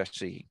down,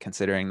 especially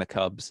considering the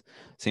Cubs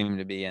seem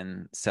to be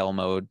in sell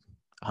mode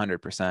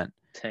 100%.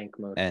 Tank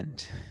mode.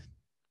 And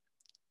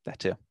that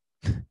too.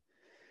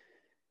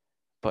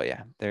 But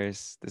yeah,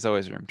 there's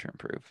always room to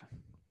improve.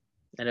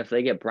 And if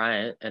they get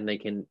Bryant and they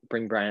can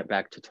bring Bryant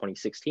back to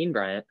 2016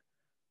 Bryant,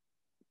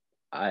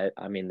 I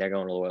mean, they're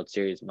going to the World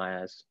Series in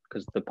my eyes,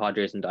 because the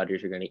Padres and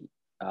Dodgers are going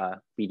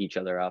to beat each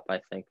other up,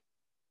 I think.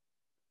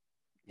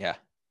 Yeah,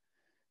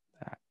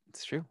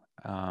 that's true.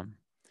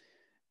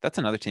 That's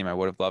another team I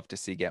would have loved to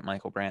see get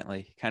Michael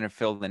Brantley, kind of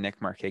fill the Nick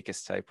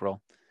Markakis type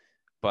role.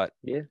 But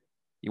yeah,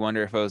 you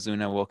wonder if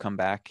Ozuna will come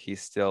back.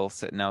 He's still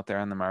sitting out there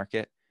on the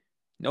market.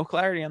 No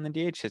clarity on the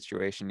DH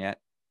situation yet.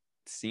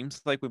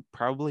 Seems like we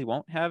probably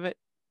won't have it,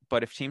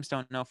 but if teams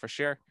don't know for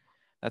sure,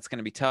 that's going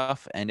to be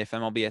tough. And if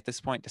MLB at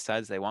this point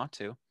decides they want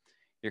to,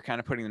 you're kind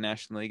of putting the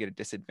National League at a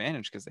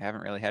disadvantage because they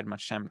haven't really had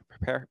much time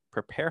to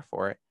prepare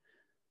for it.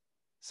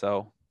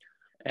 So,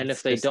 and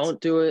if they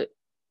don't do it,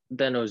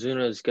 then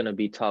Ozuna is going to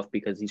be tough,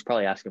 because he's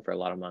probably asking for a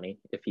lot of money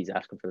if he's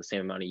asking for the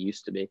same amount he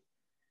used to be.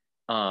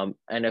 And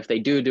if they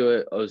do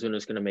it, Ozuna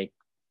is going to make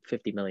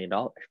 $50 million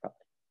probably,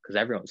 because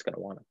everyone's going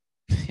to want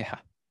him. Yeah.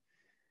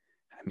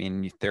 I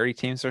mean, 30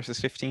 teams versus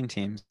 15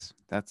 teams.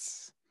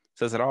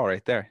 Says it all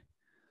right there.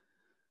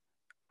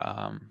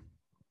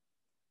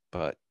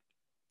 But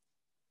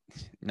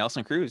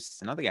Nelson Cruz,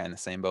 another guy in the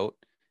same boat.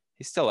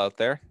 He's still out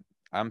there.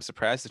 I'm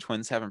surprised the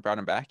Twins haven't brought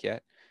him back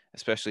yet,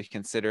 especially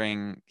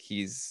considering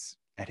he's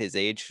at his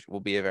age will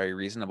be a very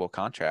reasonable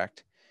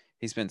contract.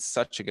 He's been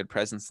such a good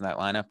presence in that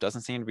lineup.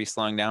 Doesn't seem to be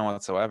slowing down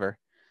whatsoever.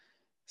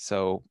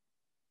 So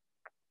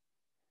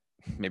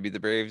maybe the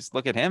Braves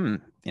look at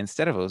him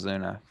instead of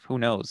Ozuna. Who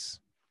knows?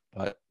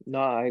 But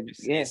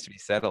it needs to be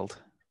settled.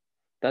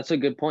 That's a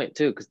good point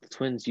too, because the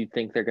Twins, you'd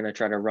think they're going to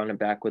try to run it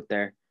back with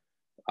their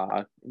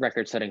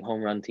record-setting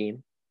home run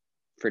team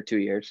for 2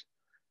 years.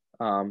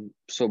 And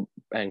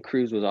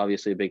Cruz was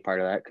obviously a big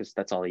part of that, because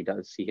that's all he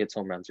does. He hits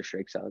home runs or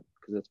strikes out,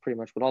 because that's pretty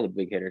much what all the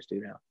big hitters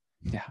do now.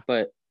 Yeah.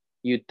 But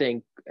you'd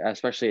think,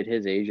 especially at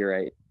his age, you're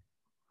right,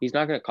 he's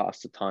not going to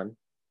cost a ton.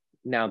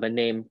 Now, the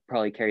name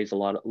probably carries a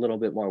little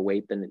bit more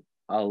weight than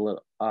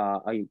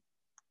a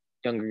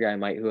younger guy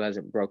might, who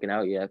hasn't broken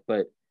out yet.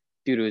 But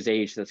due to his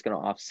age, that's going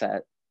to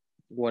offset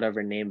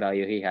whatever name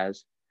value he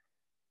has.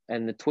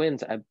 And the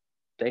Twins,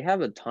 they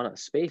have a ton of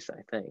space,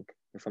 I think,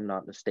 if I'm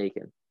not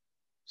mistaken.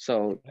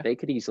 So they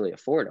could easily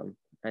afford him,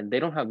 and they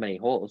don't have many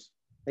holes.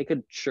 They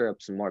could shore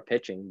up some more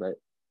pitching, but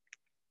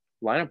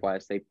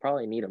lineup-wise, they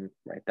probably need him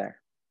right there.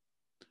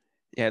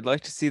 Yeah, I'd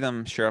like to see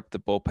them shore up the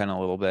bullpen a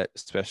little bit,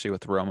 especially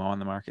with Romo on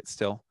the market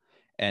still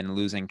and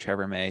losing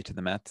Trevor May to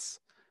the Mets.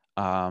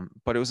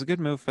 But it was a good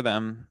move for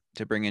them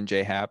to bring in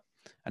J Happ,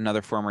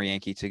 another former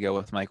Yankee, to go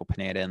with Michael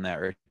Pineda in that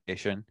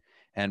rotation.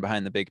 And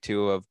behind the big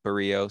two of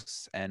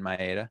Barrios and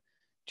Maeda,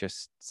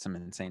 just some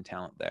insane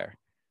talent there.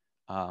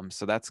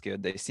 So that's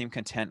good. They seem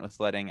content with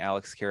letting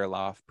Alex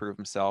Kirilloff prove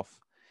himself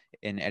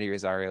in Eddie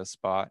Rosario's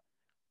spot.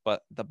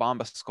 But the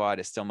Bomba squad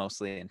is still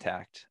mostly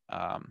intact.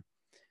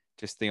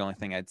 Just the only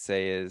thing I'd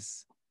say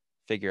is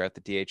figure out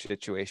the DH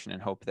situation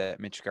and hope that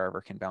Mitch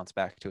Garver can bounce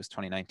back to his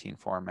 2019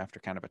 form after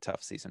kind of a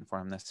tough season for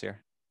him this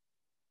year.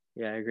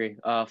 Yeah, I agree.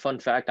 Fun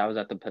fact, I was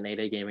at the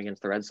Pineda game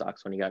against the Red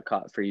Sox when he got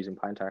caught for using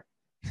pine tar.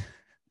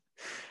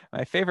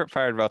 My favorite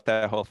part about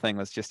that whole thing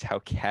was just how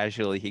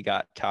casually he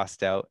got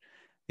tossed out.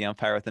 the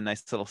umpire with a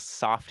nice little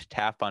soft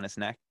tap on his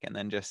neck, and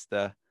then just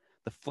the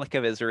flick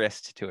of his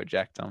wrist to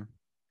eject him.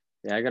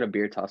 Yeah, I got a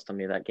beer tossed on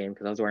me that game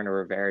because I was wearing a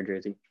Rivera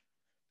jersey.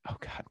 Oh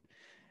God.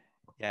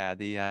 Yeah,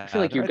 I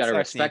feel like the you've Red got to Sox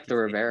respect the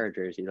Yankees game. Rivera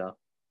jersey, though.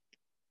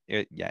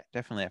 Yeah,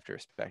 definitely have to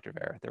respect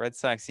Rivera. The Red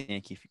Sox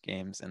Yankee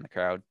games in the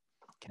crowd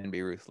can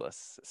be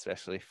ruthless,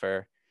 especially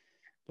for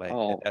like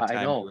Oh, at that I time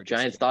we know. were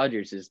Giants just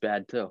Dodgers is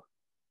bad too.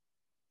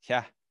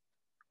 yeah.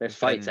 There's There's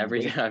fights been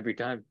every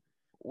time.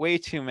 way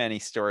too many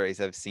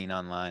stories I've seen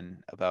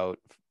online about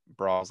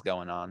brawls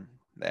going on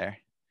there.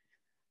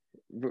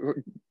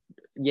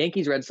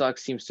 Yankees Red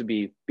Sox seems to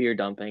be beer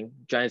dumping.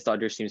 Giants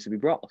Dodgers seems to be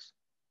brawls.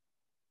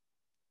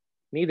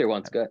 Neither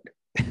one's good.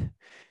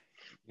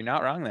 You're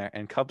not wrong there.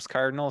 And Cubs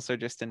Cardinals are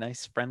just a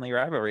nice friendly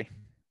rivalry.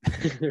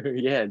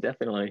 Yeah,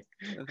 definitely.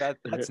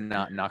 That's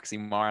not an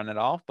oxymoron at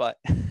all, but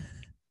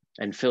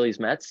And Phillies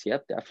Mets,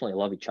 yep, definitely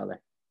love each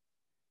other.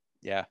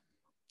 yeah,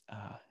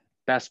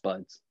 Best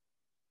buds.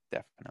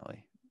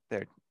 definitely.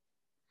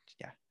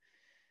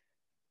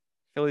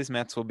 Phillies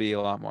Mets will be a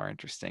lot more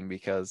interesting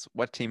because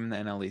what team in the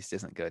NL East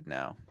isn't good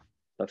now?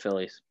 The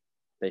Phillies,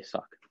 they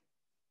suck.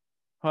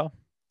 Well,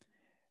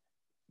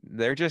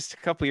 they're just a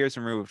couple years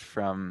removed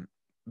from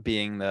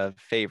being the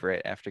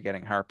favorite after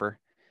getting Harper.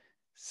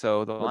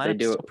 So the What they lineup's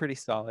do- still pretty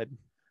solid.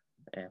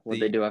 Yeah, what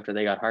they do after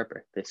they got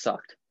Harper, they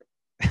sucked.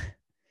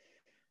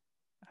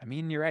 I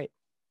mean, you're right.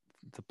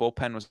 The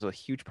bullpen was a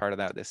huge part of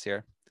that this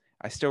year.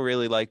 I still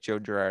really like Joe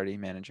Girardi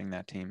managing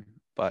that team,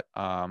 but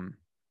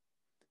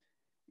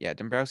yeah,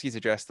 Dombrowski's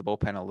addressed the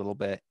bullpen a little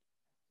bit,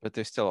 but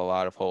there's still a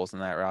lot of holes in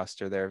that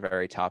roster. They're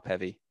very top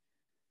heavy.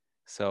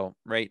 So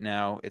right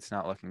now it's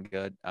not looking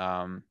good.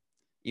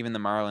 Even the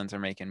Marlins are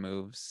making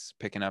moves,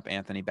 picking up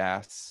Anthony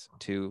Bass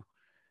to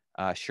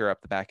shore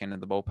up the back end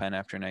of the bullpen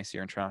after a nice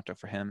year in Toronto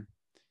for him.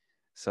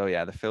 So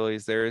yeah, the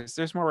Phillies,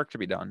 there's more work to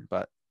be done,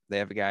 but they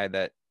have a guy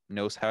that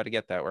knows how to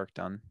get that work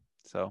done.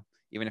 So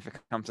even if it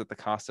comes at the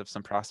cost of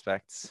some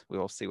prospects, we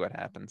will see what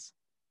happens.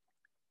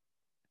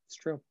 It's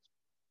true.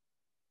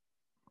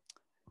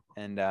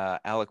 And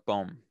Alec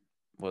Bohm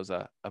was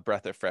a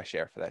breath of fresh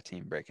air for that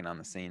team, breaking on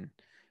the scene,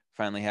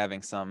 finally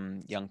having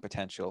some young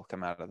potential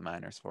come out of the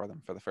minors for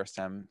them for the first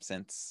time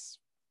since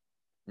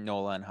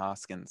Nola and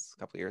Hoskins a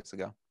couple of years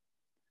ago.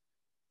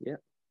 Yeah,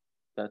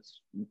 that's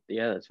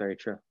very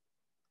true.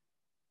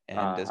 And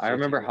I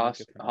remember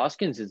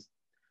Hoskins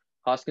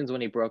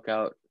when he broke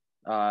out.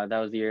 That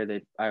was the year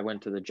that I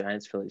went to the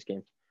Giants Phillies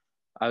game.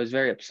 I was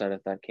very upset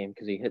at that game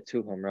because he hit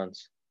 2 home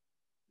runs,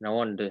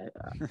 and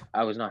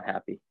I was not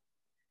happy.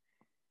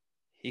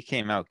 He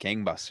came out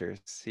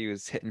gangbusters. He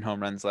was hitting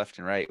home runs left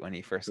and right when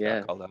he first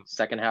got called up.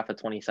 Second half of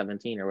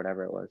 2017 or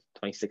whatever it was,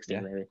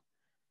 2016 maybe.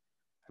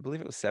 I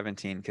believe it was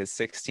 17 because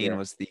 16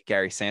 was the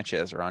Gary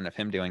Sanchez run of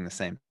him doing the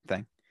same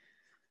thing.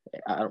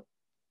 I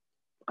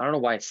don't know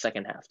why it's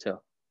second half too.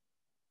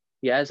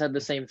 He has had the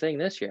same thing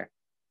this year.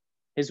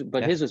 His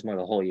was more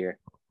the whole year.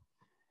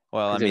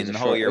 Well, I mean, the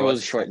whole year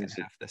was short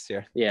half this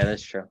year. Yeah,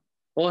 that's true.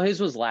 Well,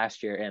 his was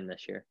last year and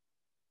this year,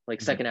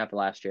 like second half of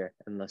last year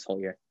and this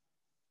whole year.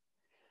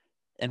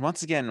 And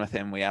once again, with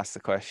him, we asked the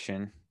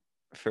question: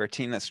 for a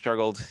team that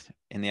struggled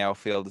in the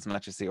outfield as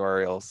much as the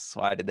Orioles,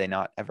 why did they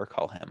not ever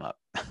call him up?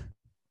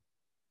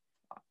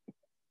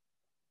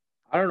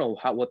 I don't know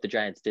what the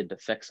Giants did to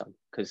fix him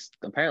because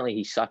apparently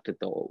he sucked with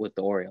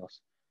the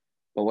Orioles.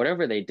 But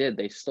whatever they did,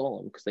 they stole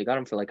him because they got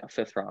him for like a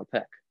 5th round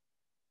pick.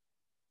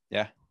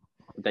 Yeah.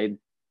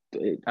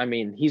 I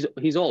mean,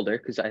 he's older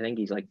because I think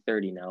he's like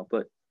 30 now,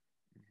 but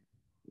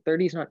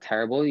 30 is not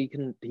terrible.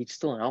 He's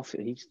still an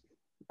outfield. He's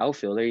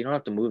outfielder. You don't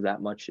have to move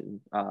that much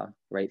in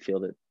right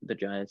field at the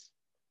Giants.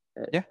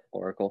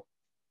 Oracle.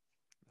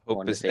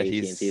 Hope is that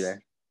he's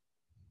there.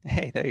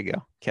 Hey, there you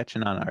go.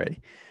 Catching on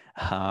already.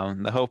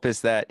 The hope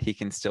is that he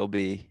can still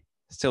be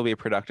a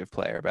productive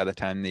player by the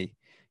time the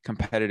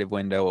competitive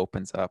window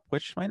opens up,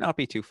 which might not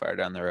be too far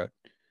down the road.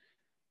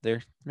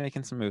 They're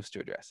making some moves to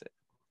address it.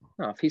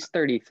 No, if he's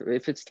 33,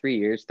 if it's 3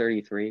 years,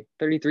 33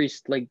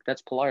 is like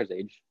that's Pilar's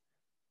age.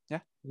 Yeah,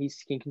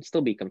 he can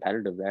still be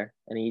competitive there,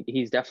 and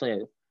he's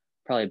definitely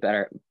probably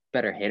a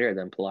better hitter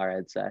than Pilar,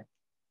 I'd say.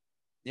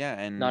 Yeah,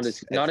 and not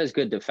as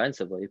good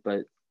defensively,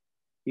 but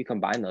you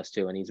combine those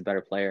two, and he's a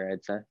better player,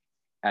 I'd say.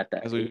 At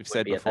that, as we've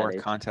said before,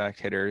 contact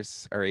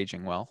hitters are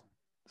aging well,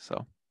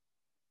 so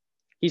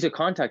he's a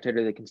contact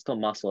hitter that can still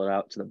muscle it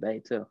out to the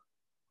bay too.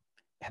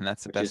 And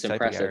that's the best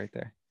type of guy right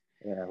there.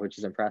 Yeah, which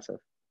is impressive.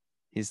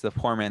 He's the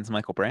poor man's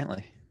Michael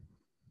Brantley.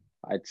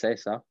 I'd say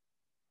so.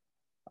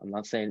 I'm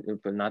not saying,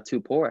 but not too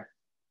poor.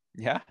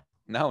 Yeah,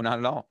 no, not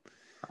at all.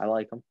 I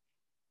like him.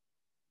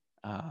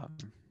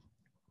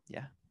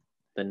 Yeah.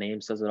 The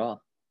name says it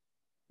all.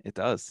 It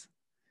does.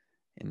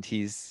 And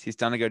he's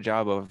done a good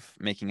job of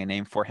making a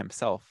name for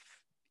himself,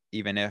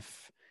 even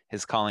if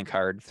his calling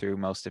card through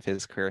most of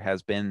his career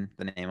has been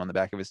the name on the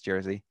back of his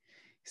jersey.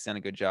 He's done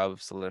a good job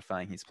of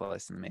solidifying his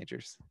place in the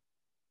majors.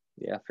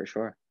 Yeah, for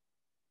sure.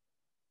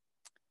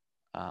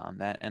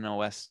 That NL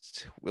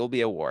West will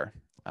be a war.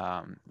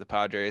 The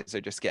Padres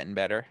are just getting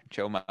better.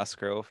 Joe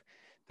Musgrove,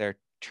 they're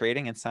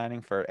trading and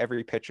signing for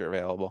every pitcher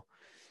available.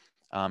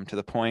 to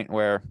the point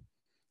where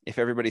if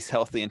everybody's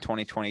healthy in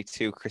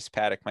 2022, Chris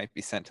Paddock might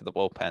be sent to the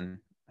bullpen.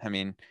 I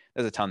mean,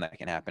 there's a ton that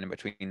can happen in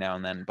between now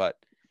and then, but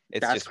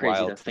it's That's just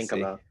crazy wild to think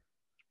see about.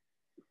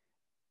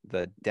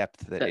 the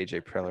depth that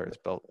AJ Preller has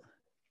built.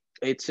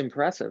 It's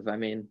impressive. I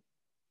mean,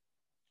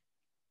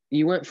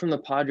 you went from the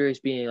Padres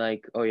being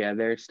like, oh yeah,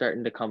 they're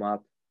starting to come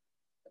up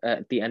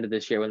at the end of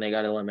this year when they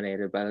got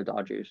eliminated by the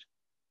Dodgers,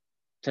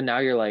 to now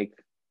you're like,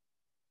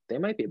 they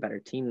might be a better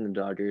team than the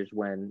Dodgers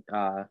when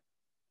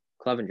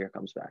Clevenger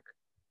comes back.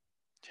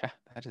 Yeah,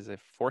 that is a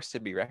force to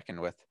be reckoned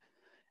with.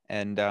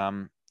 And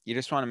you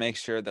just want to make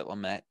sure that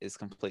Lamet is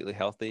completely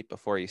healthy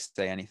before you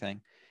say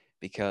anything,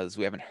 because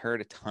we haven't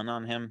heard a ton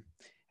on him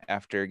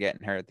after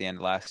getting hurt at the end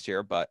of last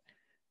year. But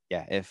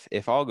yeah,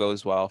 if all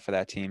goes well for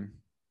that team,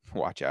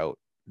 watch out.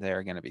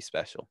 They're going to be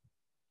special.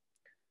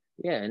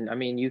 Yeah, and I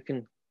mean, you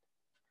can,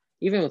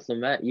 even with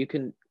Lamet, you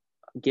can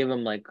give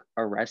him like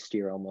a rest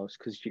year almost,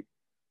 because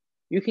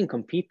you can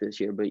compete this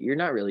year, but you're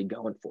not really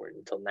going for it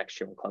until next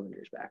year when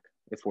Clevenger's back,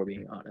 if we're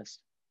being honest.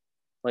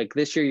 Like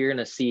this year, you're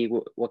going to see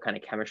what kind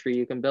of chemistry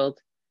you can build.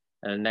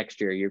 And next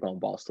year, you're going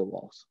balls to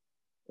walls.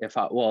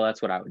 Well,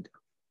 that's what I would do.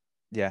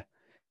 Yeah.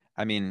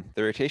 I mean,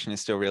 the rotation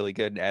is still really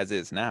good as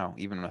is now,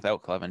 even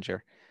without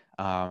Clevenger.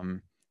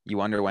 You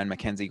wonder when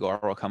Mackenzie Gore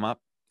will come up.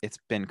 It's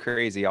been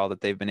crazy all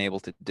that they've been able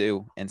to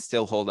do and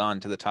still hold on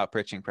to the top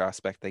pitching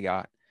prospect they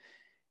got.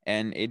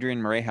 And Adrian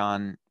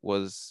Morejon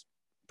was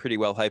pretty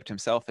well hyped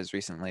himself as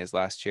recently as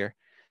last year.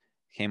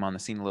 Came on the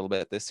scene a little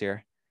bit this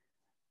year.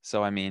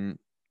 So, I mean,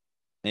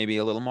 maybe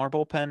a little more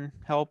bullpen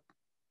help,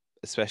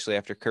 especially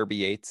after Kirby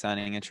Yates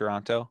signing in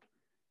Toronto.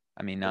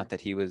 I mean, not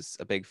that he was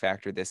a big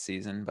factor this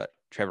season, but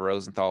Trevor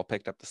Rosenthal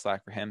picked up the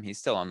slack for him. He's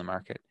still on the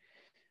market.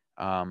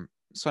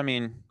 So, I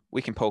mean,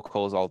 we can poke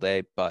holes all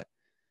day, but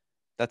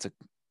that's a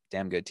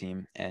damn good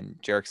team. And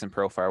Jerickson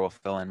Profar will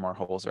fill in more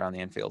holes around the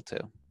infield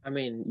too. I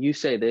mean, you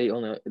say they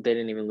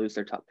didn't even lose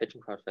their top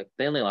pitching prospect.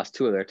 They only lost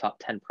 2 of their top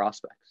 10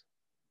 prospects.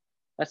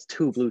 That's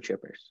 2 blue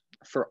chippers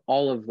for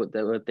all of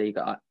what they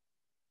got.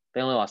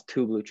 They only lost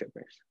 2 blue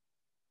chippers.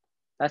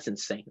 That's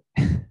insane.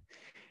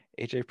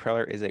 AJ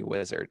Preller is a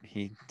wizard.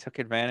 He took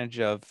advantage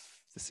of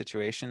the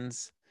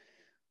situations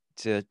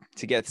to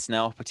get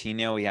Snell.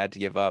 Patino, he had to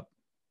give up.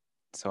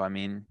 So, I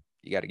mean,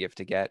 you got to give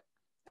to get.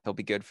 He'll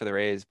be good for the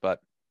Rays, but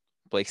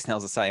Blake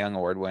Snell's a Cy Young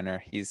Award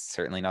winner. He's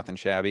certainly nothing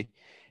shabby.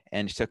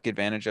 And he took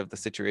advantage of the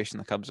situation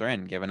the Cubs are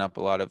in, giving up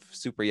a lot of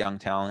super young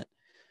talent.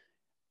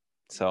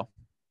 So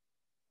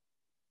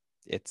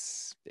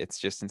it's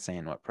just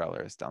insane what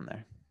Preller has done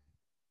there.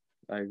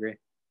 I agree.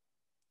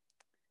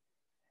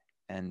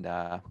 And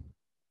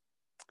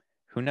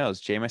who knows?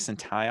 Jameson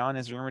Taillon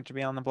is rumored to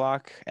be on the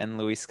block, and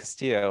Luis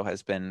Castillo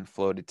has been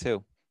floated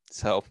too.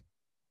 So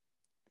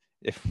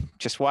if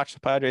just watch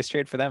the Padres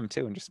trade for them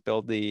too, and just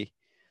build the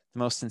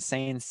most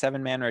insane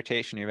 7-man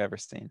rotation you've ever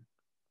seen.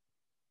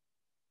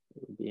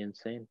 It would be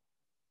insane.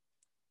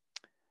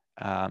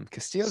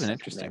 Castillo's an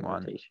interesting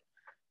one.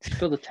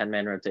 Build a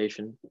 10-man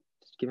rotation.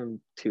 Just give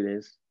him 2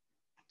 days,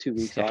 2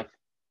 weeks off.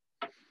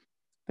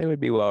 They would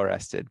be well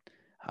rested.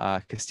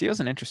 Castillo's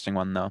an interesting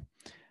one though.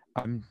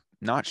 I'm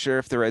not sure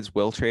if the Reds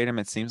will trade him.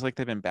 It seems like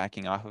they've been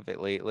backing off of it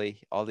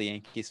lately. All the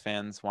Yankees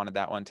fans wanted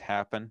that one to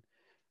happen,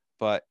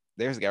 but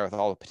there's a guy with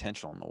all the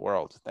potential in the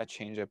world. That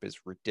changeup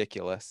is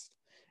ridiculous,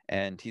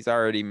 and he's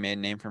already made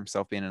a name for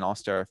himself being an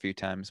all-star a few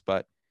times,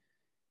 but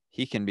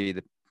he could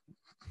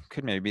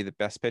maybe be the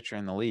best pitcher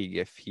in the league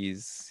if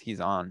he's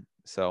on.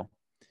 So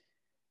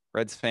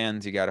Reds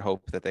fans, you got to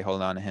hope that they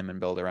hold on to him and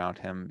build around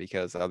him,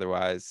 because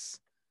otherwise,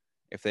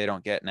 if they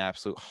don't get an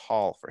absolute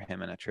haul for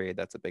him in a trade,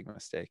 that's a big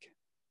mistake.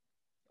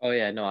 Oh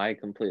yeah, no, I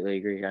completely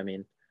agree. I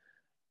mean,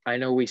 I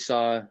know we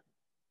saw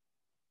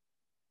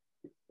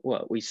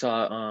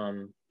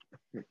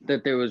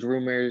that there was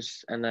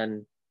rumors, and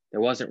then there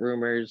wasn't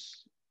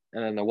rumors,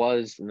 and then there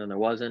was, and then there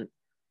wasn't.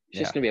 It's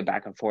just gonna be a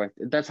back and forth.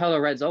 That's how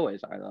the Reds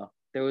always are, though.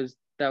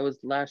 That was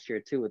last year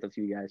too with a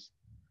few guys.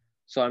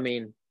 So I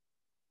mean,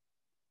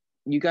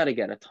 you got to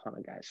get a ton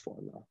of guys for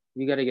him, though.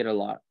 You got to get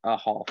a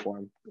haul for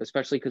him,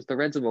 especially because the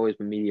Reds have always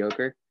been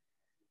mediocre,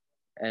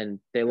 and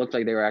they looked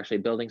like they were actually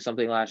building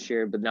something last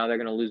year. But now they're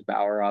going to lose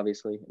Bauer,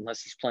 obviously,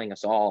 unless he's playing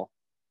us all,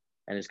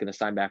 and is going to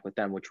sign back with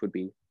them, which would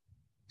be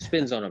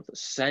spin zone of the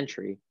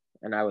century.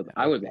 And I would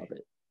love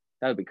it.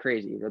 That would be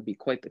crazy. That'd be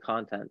quite the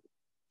content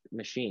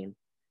machine.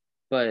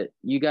 But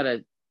you got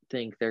to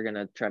think they're going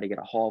to try to get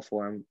a haul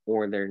for him,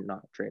 or they're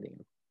not trading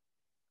him.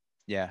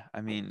 Yeah,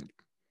 I mean,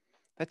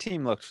 that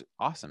team looked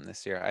awesome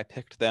this year. I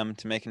picked them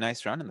to make a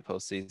nice run in the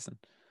postseason.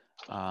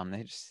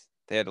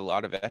 They had a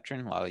lot of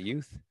veteran, a lot of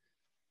youth.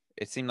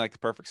 It seemed like the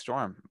perfect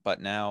storm.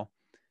 But now,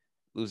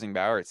 losing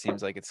Bauer, it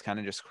seems like it's kind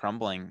of just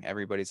crumbling.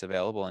 Everybody's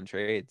available in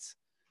trades.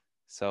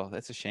 So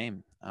that's a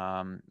shame,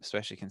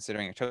 especially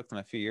considering it took them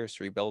a few years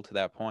to rebuild to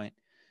that point.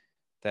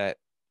 That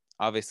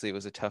obviously it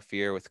was a tough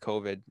year with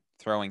COVID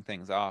throwing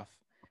things off.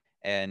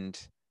 And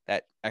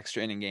that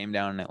extra inning game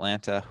down in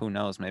Atlanta, who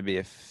knows, maybe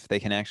if they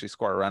can actually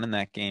score a run in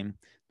that game,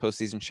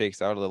 postseason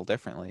shakes out a little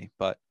differently.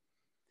 But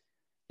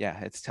yeah,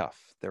 it's tough.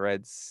 The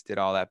Reds did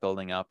all that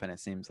building up, and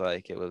it seems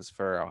like it was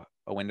for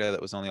a window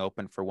that was only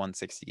open for one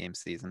 60-game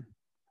season.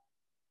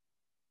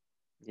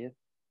 Yeah,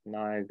 no,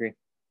 I agree.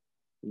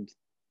 It's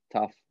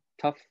tough,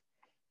 tough,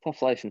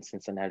 tough life in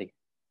Cincinnati.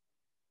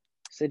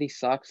 City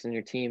sucks, and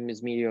your team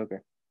is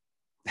mediocre,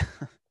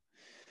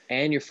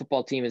 and your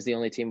football team is the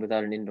only team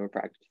without an indoor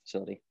practice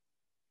facility.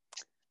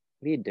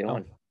 What are you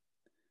doing? Oh.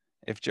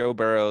 If Joe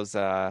Burrow's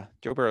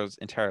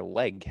entire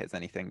leg has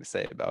anything to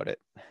say about it,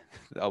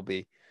 they'll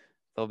be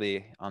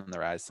on the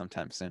rise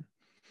sometime soon.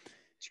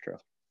 It's true.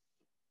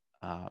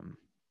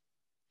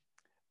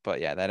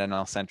 But yeah, that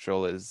NL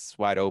Central is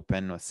wide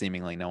open with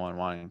seemingly no one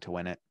wanting to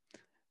win it.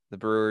 The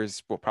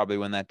Brewers will probably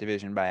win that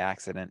division by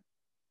accident.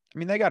 I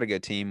mean, they got a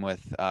good team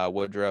with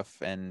Woodruff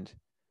and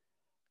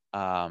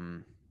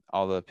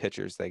all the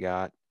pitchers they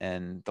got,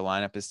 and the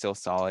lineup is still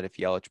solid if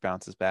Yelich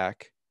bounces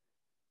back.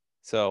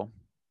 So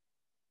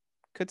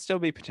could still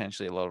be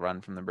potentially a little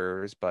run from the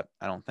Brewers, but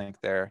I don't think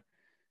they're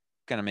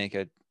going to make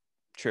a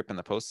trip in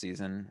the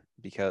postseason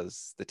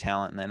because the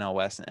talent in the NL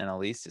West and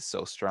NL East is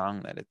so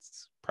strong that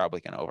it's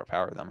probably going to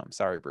overpower them. I'm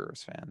sorry,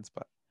 Brewers fans,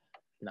 but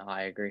no,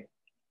 I agree.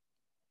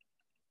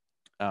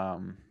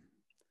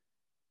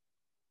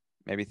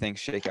 Maybe things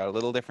shake out a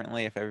little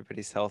differently if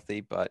everybody's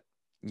healthy, but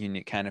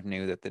you kind of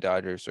knew that the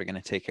Dodgers were going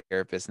to take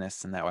care of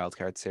business in that wild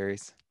card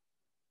series.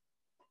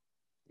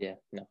 Yeah,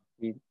 no,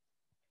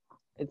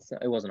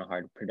 it wasn't a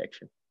hard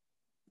prediction.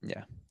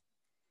 Yeah.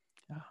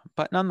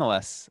 But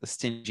nonetheless, a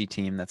stingy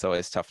team that's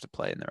always tough to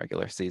play in the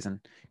regular season.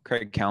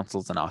 Craig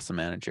Counsell's an awesome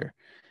manager,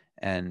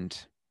 and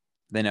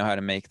they know how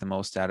to make the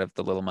most out of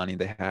the little money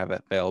they have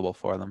available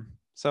for them.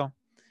 So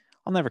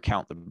I'll never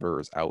count the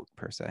Brewers out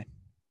per se.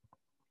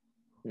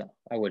 No,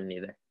 I wouldn't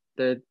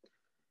either.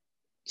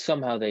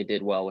 Somehow they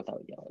did well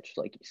without Yelich,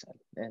 like you said,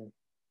 and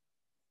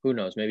who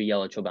knows? Maybe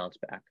Yelich will bounce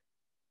back.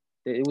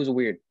 It was a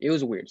weird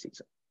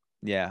season.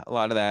 Yeah, a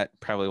lot of that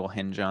probably will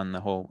hinge on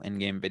the whole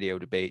in-game video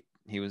debate.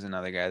 He was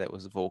another guy that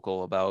was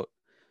vocal about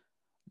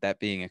that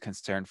being a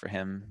concern for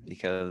him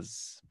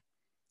because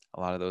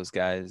a lot of those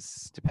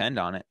guys depend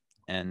on it.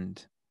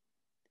 And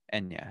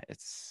yeah,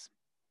 it's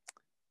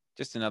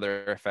just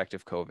another effect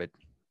of COVID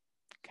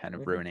kind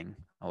of ruining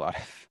a lot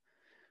of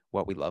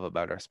what we love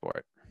about our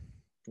sport.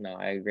 No,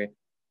 I agree.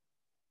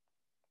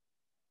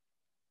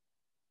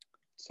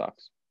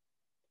 Sucks.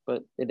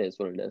 But it is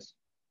what it is.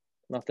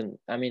 Nothing,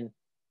 I mean,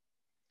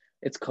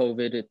 it's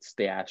COVID, it's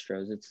the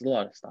Astros, it's a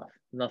lot of stuff.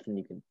 Nothing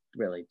you can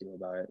really do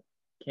about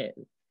it.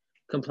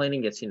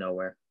 Complaining gets you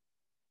nowhere.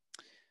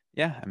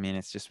 Yeah, I mean,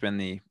 it's just been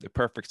the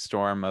perfect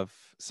storm of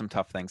some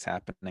tough things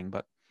happening,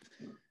 but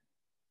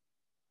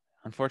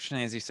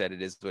unfortunately, as you said,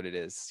 it is what it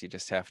is. You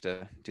just have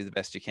to do the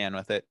best you can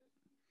with it.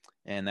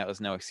 And that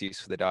was no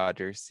excuse for the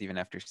Dodgers, even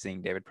after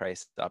seeing David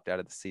Price opt out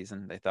of the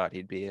season. They thought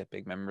he'd be a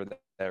big member of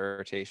that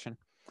rotation,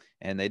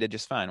 and they did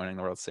just fine winning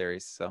the World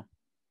Series. So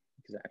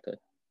exactly,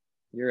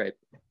 you're right.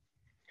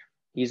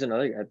 He's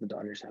another guy the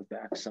Dodgers have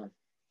back. So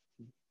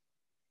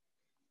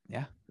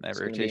yeah, that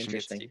rotation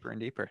gets deeper and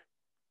deeper.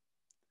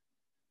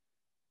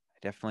 I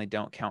definitely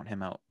don't count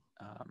him out.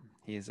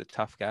 He is a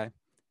tough guy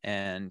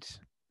and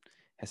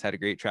has had a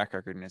great track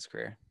record in his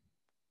career.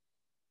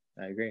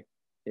 I agree.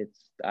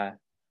 It's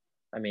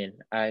I mean,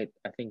 I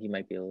think he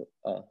might be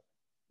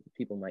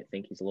people might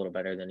think he's a little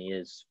better than he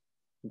is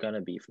gonna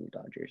be from the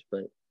Dodgers,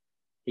 but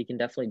he can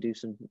definitely do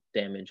some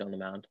damage on the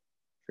mound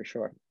for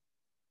sure.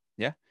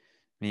 Yeah.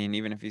 I mean,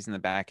 even if he's in the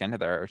back end of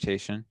the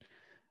rotation,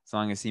 as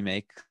long as he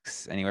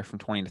makes anywhere from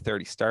 20 to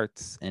 30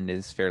 starts and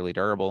is fairly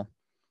durable,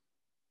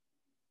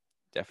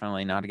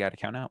 definitely not a guy to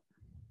count out.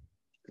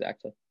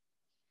 Exactly.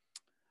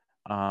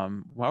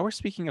 While we're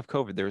speaking of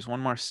COVID, there was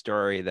one more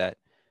story that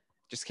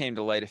just came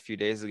to light a few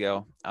days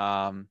ago.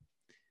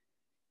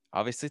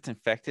 Obviously, it's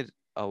affected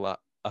a lot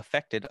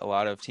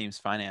of teams'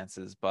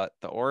 finances, but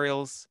the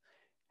Orioles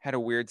had a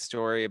weird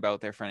story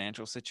about their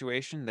financial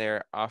situation.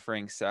 They're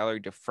offering salary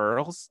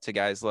deferrals to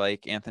guys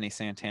like Anthony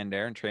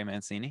Santander and Trey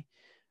Mancini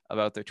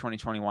about their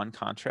 2021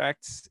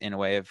 contracts in a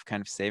way of kind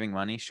of saving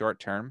money short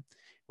term,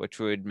 which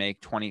would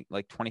make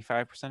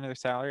 25% of their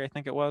salary, I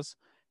think it was,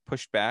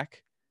 pushed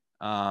back.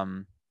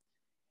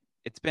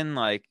 It's been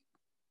like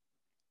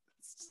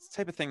it's the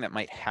type of thing that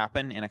might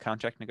happen in a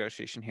contract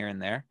negotiation here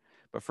and there,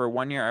 but for a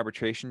 1-year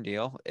arbitration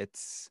deal,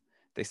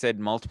 they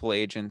said multiple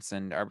agents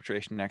and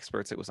arbitration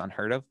experts it was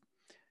unheard of.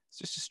 It's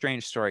just a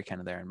strange story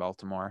kind of there in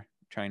Baltimore,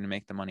 trying to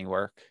make the money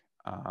work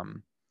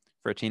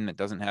for a team that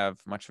doesn't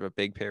have much of a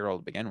big payroll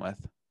to begin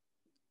with.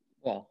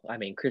 Well, I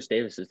mean, Chris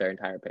Davis is their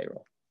entire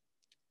payroll.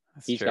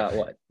 He's true. Got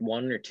what,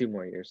 1 or 2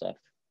 more years left?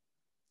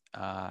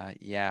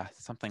 Yeah,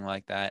 something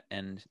like that.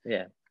 And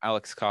yeah,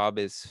 Alex Cobb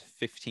is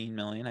 $15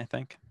 million, I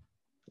think.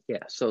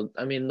 Yeah, so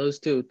I mean, those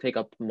two take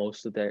up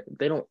most of their.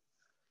 They got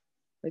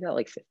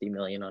like 50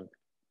 million on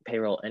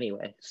payroll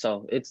anyway.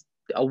 So it's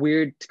a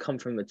weird to come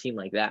from a team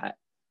like that.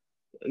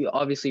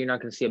 Obviously, you're not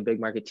going to see a big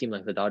market team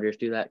like the Dodgers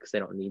do that because they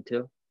don't need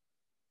to.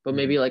 But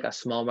maybe like a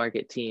smaller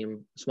market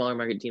team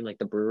like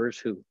the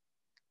Brewers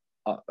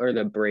or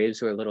the Braves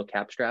who are a little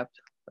cap strapped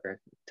or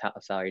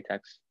salary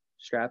tax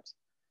strapped.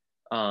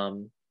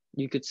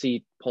 you could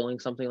see pulling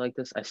something like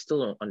this. I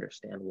still don't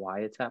understand why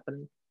it's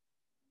happening.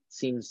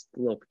 Seems a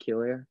little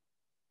peculiar,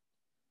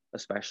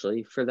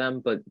 especially for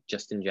them, but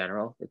just in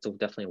general, it's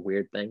definitely a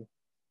weird thing.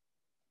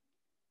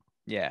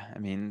 Yeah, I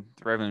mean,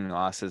 the revenue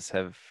losses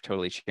have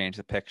totally changed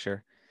the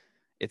picture.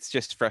 It's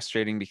just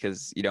frustrating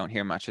because you don't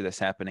hear much of this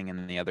happening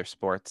in the other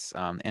sports,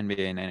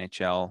 NBA and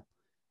NHL,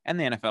 and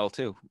the NFL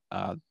too.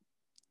 A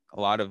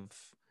lot of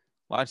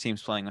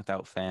teams playing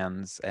without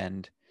fans,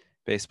 and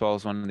baseball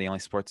is one of the only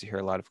sports you hear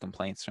a lot of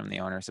complaints from the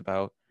owners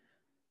about.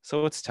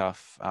 So it's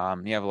tough.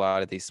 You have a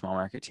lot of these small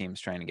market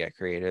teams trying to get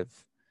creative,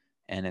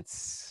 and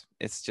it's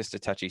just a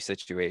touchy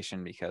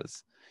situation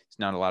because there's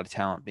not a lot of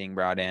talent being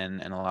brought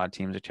in, and a lot of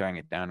teams are tearing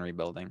it down,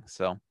 rebuilding.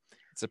 So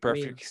it's a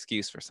perfect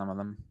excuse for some of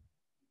them.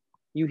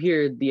 You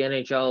hear the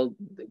NHL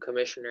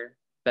commissioner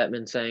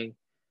Bettman saying,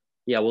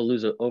 "Yeah, we'll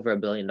lose over $1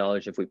 billion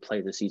if we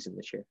play the season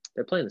this year."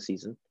 They're playing the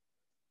season.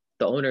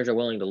 The owners are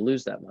willing to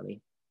lose that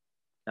money.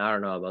 Now, I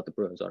don't know about the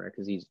Bruins owner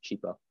because he's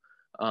cheapo,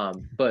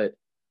 but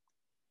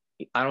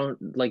I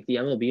don't like the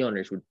MLB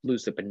owners would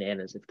lose their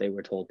bananas if they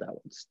were told that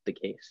was the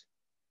case.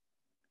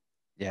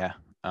 Yeah.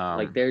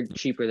 Like they're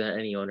cheaper than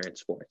any owner in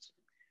sports.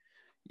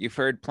 You've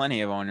heard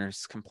plenty of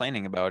owners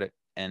complaining about it,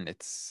 and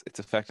it's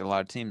affected a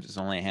lot of teams. There's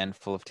only a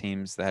handful of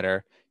teams that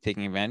are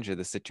taking advantage of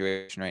the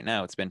situation right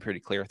now. It's been pretty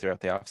clear throughout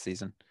the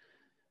offseason.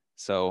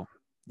 So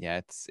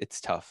yeah,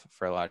 it's tough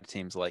for a lot of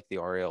teams like the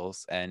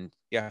Orioles, and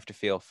you have to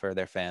feel for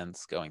their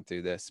fans going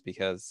through this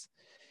because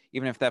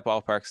even if that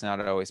ballpark's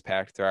not always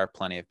packed, there are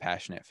plenty of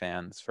passionate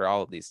fans for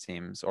all of these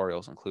teams,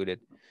 Orioles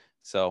included.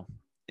 So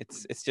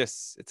it's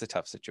a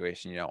tough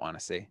situation you don't want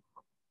to see.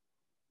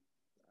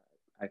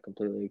 I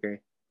completely agree.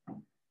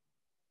 All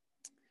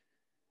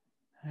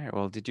right.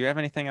 Well, did you have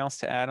anything else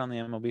to add on the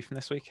MLB from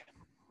this week?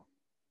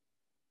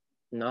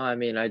 No, I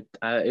mean,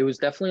 it was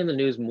definitely in the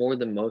news more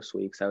than most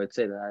weeks. I would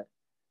say that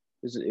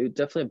it was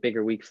definitely a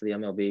bigger week for the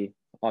MLB,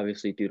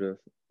 obviously due to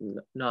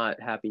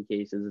not happy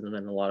cases and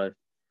then a lot of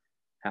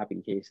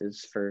happy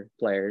cases for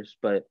players.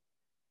 But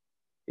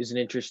it was an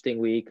interesting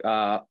week.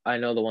 I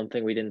know the one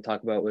thing we didn't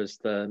talk about was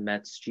the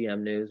Mets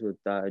GM news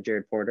with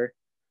Jared Porter.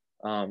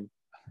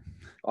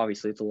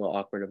 Obviously, it's a little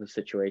awkward of a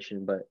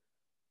situation, but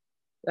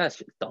that's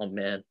just dumb,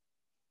 man.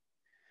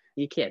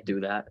 You can't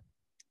do that.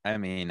 I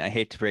mean, I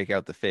hate to break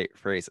out the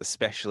phrase,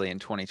 especially in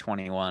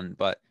 2021,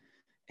 but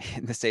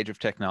in this age of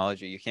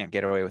technology, you can't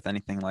get away with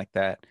anything like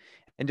that.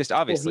 And just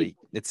obviously,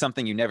 it's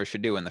something you never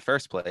should do in the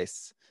first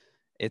place.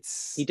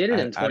 He did it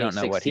in 2016, I don't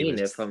know what he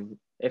was...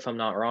 if I'm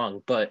not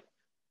wrong, but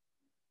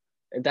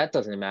that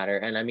doesn't matter.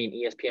 And I mean,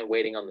 ESPN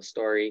waiting on the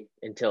story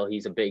until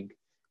he's a big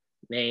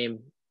name.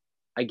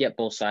 I get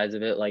both sides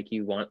of it. Like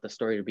you want the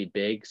story to be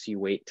big, so you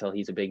wait till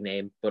he's a big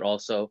name. But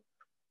also,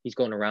 he's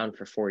going around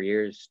for 4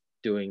 years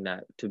doing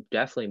that to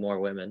definitely more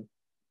women,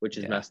 which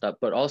is messed up.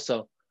 But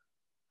also,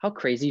 how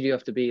crazy do you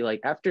have to be?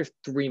 Like after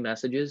 3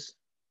 messages,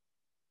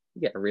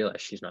 you got to realize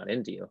she's not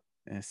into you.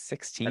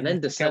 16, and then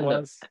to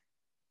send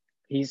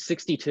he's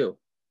 62.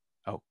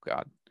 Oh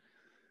God.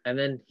 And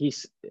then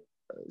he's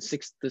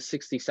the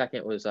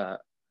 62nd was a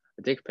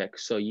dick pic,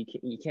 so you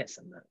can't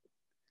send that.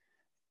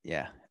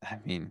 Yeah, I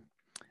mean,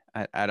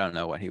 I don't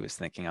know what he was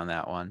thinking on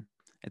that one.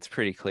 It's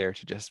pretty clear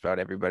to just about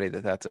everybody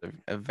that that's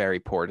a very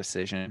poor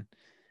decision,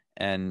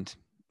 and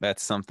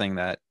that's something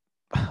that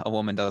a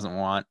woman doesn't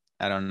want.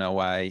 I don't know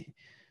why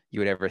you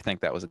would ever think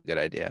that was a good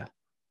idea.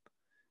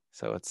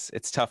 So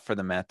it's tough for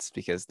the Mets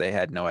because they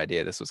had no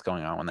idea this was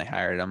going on when they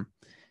hired him,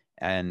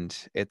 and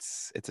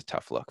it's a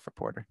tough look for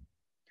Porter.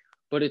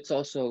 But it's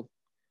also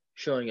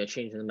showing a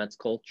change in the Mets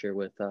culture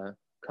with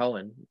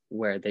Cohen,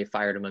 where they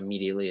fired him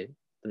immediately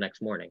the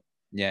next morning.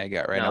 Yeah, I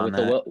got right now, on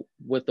that.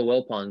 With the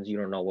Wilpons, you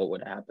don't know what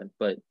would happen,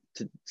 but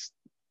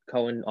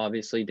Cohen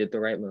obviously did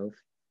the right move,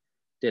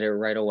 did it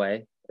right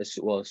away. As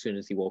soon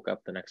as he woke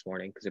up the next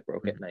morning because it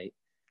broke at night,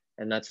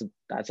 and that's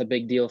a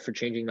big deal for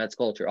changing Mets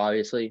culture.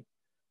 Obviously,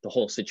 the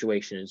whole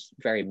situation is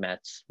very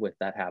Mets with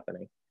that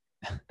happening,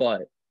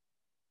 but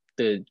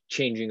the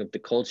changing of the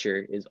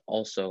culture is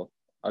also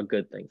a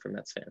good thing for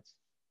Mets fans.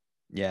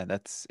 Yeah,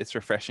 it's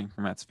refreshing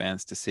for Mets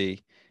fans to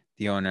see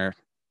the owner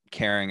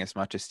caring as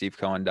much as Steve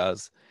Cohen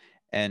does.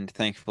 And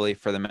thankfully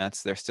for the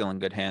Mets, they're still in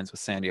good hands with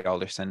Sandy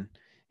Alderson.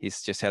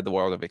 He's just had the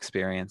world of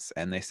experience,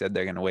 and they said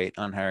they're going to wait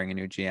on hiring a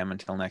new GM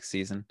until next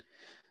season.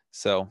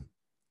 So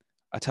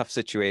a tough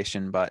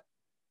situation, but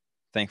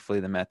thankfully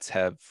the Mets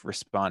have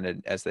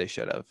responded as they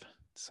should have.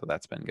 So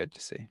that's been good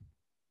to see.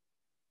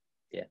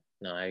 Yeah,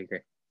 no, I agree.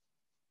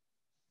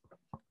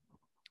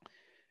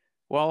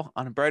 Well,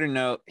 on a brighter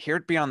note, here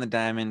at Beyond the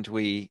Diamond,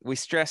 we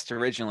stressed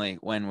originally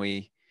when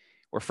we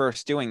were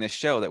first doing this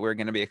show that we're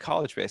going to be a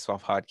college baseball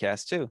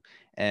podcast too.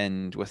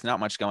 And with not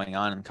much going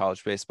on in the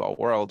college baseball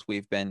world,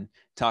 we've been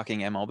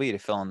talking MLB to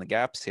fill in the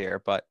gaps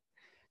here. But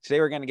today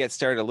we're going to get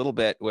started a little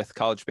bit with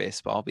college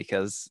baseball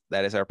because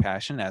that is our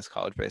passion as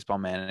college baseball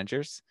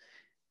managers.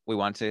 We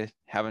want to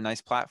have a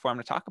nice platform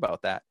to talk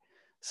about that.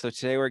 So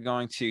today we're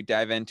going to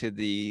dive into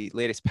the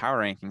latest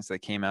power rankings that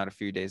came out a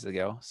few days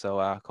ago.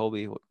 So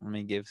Colby, let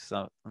me give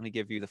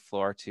you the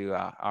floor to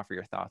offer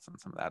your thoughts on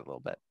some of that a little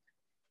bit.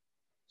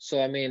 So,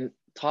 I mean,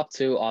 top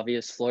two,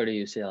 obvious, Florida,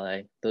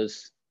 UCLA.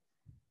 Those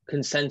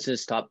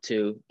consensus top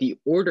two. The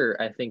order,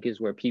 I think,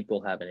 is where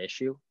people have an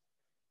issue.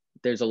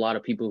 There's a lot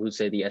of people who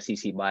say the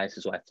SEC bias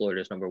is why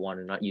Florida is number one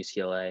and not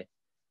UCLA.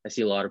 I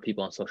see a lot of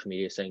people on social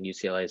media saying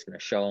UCLA is going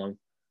to show them.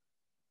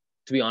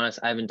 To be honest,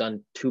 I haven't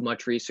done too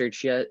much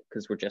research yet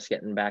because we're just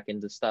getting back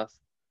into stuff.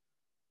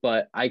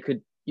 But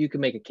you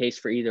could make a case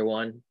for either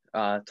one.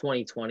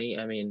 2020,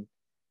 I mean,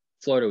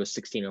 Florida was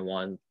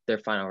 16-1. Their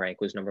final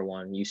rank was number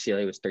one.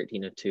 UCLA was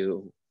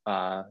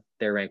 13-2.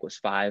 Their rank was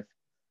 5.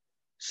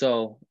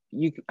 So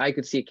I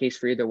could see a case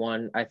for either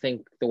one. I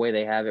think the way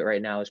they have it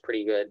right now is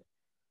pretty good.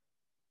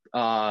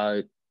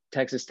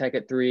 Texas Tech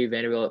at 3,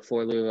 Vanderbilt at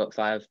 4, Louisville at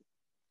 5.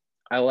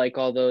 I like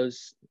all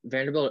those.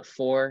 Vanderbilt at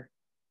 4.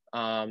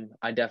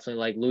 I definitely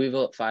like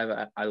Louisville at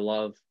 5. I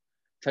love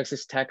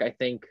Texas Tech. I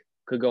think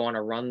could go on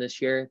a run this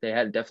year. They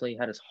definitely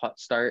had a hot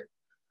start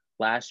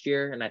last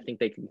year, and I think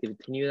they can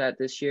continue that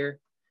this year.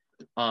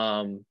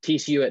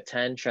 TCU at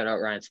 10. Shout out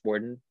Ryan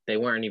Sporden. They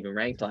weren't even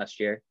ranked last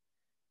year.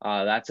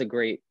 That's a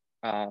great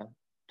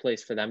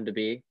place for them to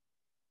be.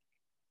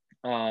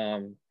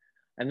 And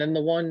then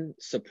the one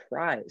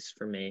surprise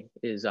for me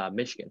is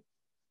Michigan.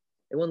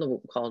 They won the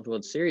College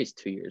World Series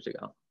 2 years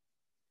ago.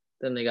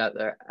 Then they got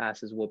their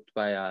asses whooped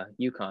by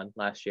UConn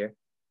last year.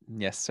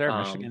 Yes, sir.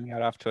 Michigan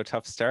got off to a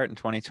tough start in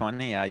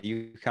 2020.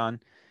 UConn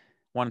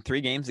won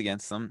 3 games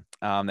against them.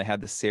 They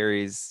had the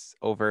series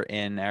over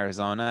in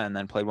Arizona and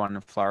then played one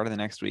in Florida the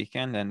next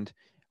weekend, and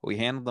we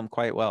handled them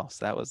quite well.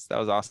 So that was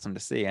awesome to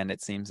see. And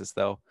it seems as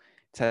though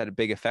it's had a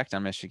big effect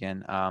on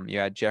Michigan. You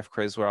had Jeff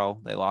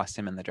Criswell. They lost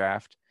him in the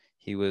draft.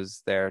 He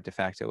was their de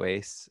facto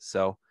ace.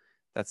 So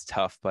that's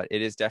tough, but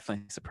it is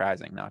definitely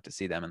surprising not to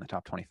see them in the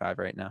top 25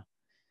 right now.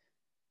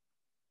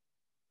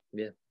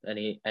 Yeah.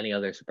 Any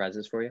other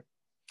surprises for you?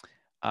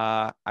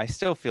 I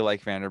still feel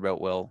like Vanderbilt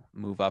will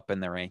move up in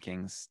the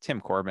rankings. Tim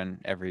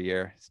Corbin every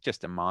year is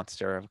just a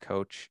monster of a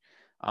coach.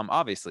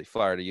 Obviously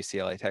Florida,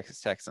 UCLA,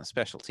 Texas Tech, some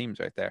special teams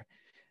right there,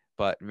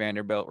 but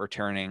Vanderbilt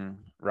returning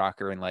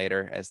Rocker and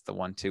Later as the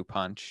 1-2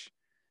 punch.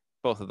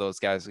 Both of those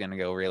guys are going to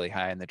go really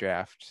high in the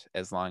draft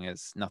as long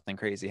as nothing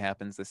crazy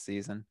happens this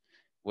season,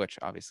 which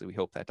obviously we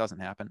hope that doesn't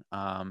happen.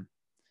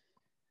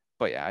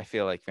 But yeah, I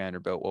feel like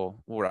Vanderbilt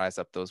will rise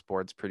up those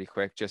boards pretty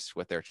quick just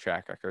with their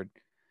track record.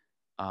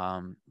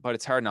 But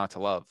it's hard not to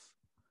love.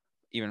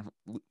 Even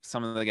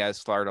some of the guys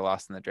Florida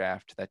lost in the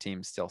draft, that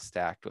team's still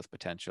stacked with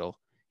potential.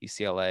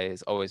 UCLA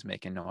is always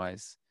making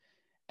noise.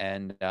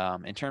 And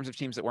in terms of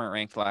teams that weren't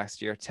ranked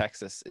last year,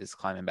 Texas is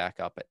climbing back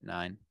up at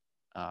 9.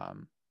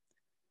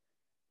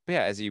 But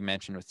yeah, as you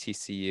mentioned with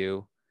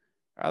TCU,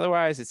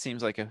 otherwise it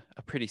seems like a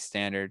pretty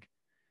standard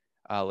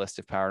list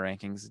of power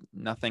rankings.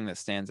 Nothing that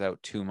stands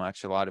out too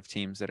much. A lot of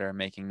teams that are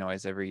making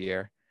noise every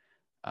year.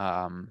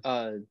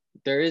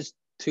 There is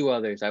 2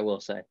 others I will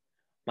say.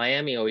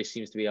 Miami always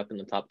seems to be up in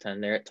the top 10.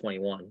 They're at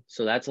 21,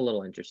 so that's a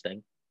little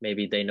interesting.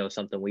 Maybe they know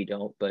something we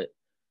don't, but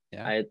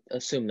yeah. I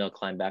assume they'll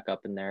climb back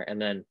up in there. And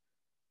then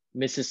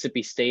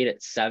Mississippi State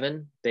at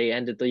 7. They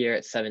ended the year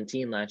at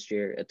 17 last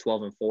year at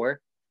 12-4.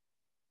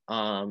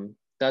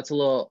 That's a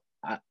little.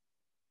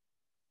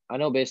 I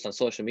know based on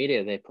social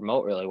media they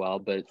promote really well,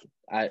 but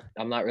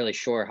I'm not really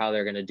sure how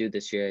they're going to do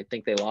this year. I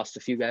think they lost a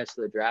few guys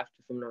to the draft,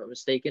 if I'm not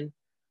mistaken.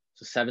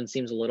 So 7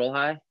 seems a little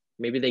high.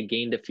 Maybe they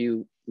gained a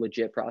few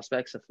legit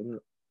prospects.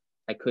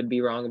 I could be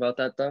wrong about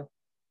that though.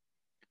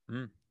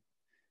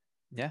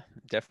 Yeah,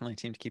 definitely a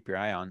team to keep your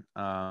eye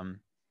on.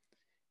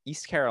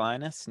 East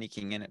Carolina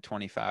sneaking in at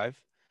 25.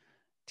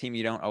 Team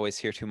you don't always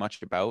hear too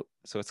much about.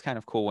 So it's kind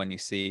of cool when you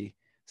see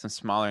some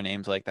smaller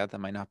names like that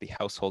might not be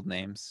household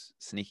names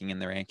sneaking in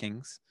the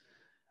rankings.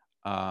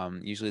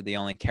 Usually the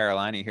only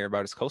Carolina you hear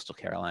about is Coastal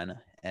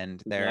Carolina,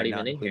 and they're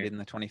not included in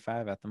the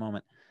 25 at the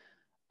moment.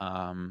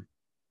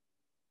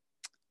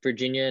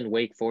 Virginia and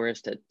Wake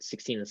Forest at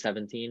 16 and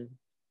 17.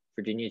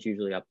 Virginia is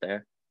usually up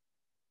there.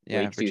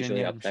 Yeah, Wake's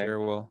Virginia up there. Sure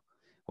will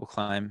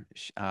climb.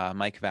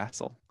 Mike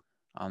Vassell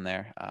on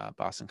there,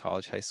 Boston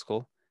College High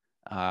School.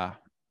 Our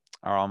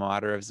alma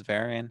mater of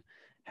Zavarian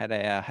had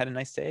a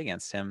nice day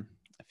against him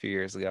a few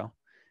years ago,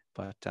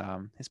 but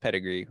his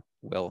pedigree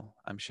will,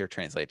 I'm sure,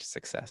 translate to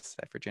success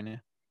at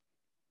Virginia.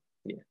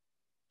 Yeah,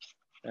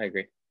 I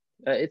agree.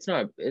 They're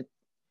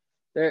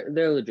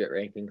legit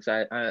rankings.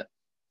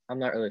 I'm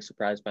not really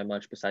surprised by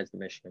much besides the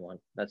Michigan one.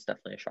 That's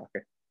definitely a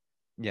shocker.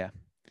 Yeah,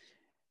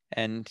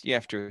 and you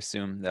have to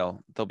assume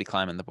they'll be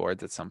climbing the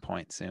boards at some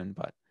point soon.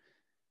 But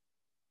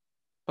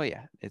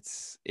yeah,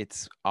 it's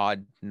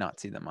odd not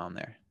to see them on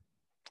there.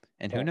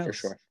 And who knows? For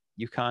sure.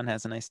 UConn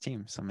has a nice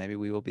team, so maybe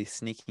we will be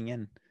sneaking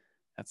in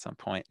at some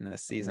point in the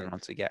season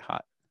once we get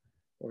hot.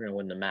 We're gonna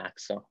win the MAC,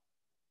 so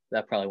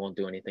that probably won't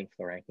do anything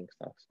for the ranking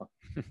stuff. So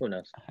who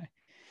knows?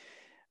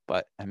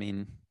 But I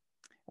mean,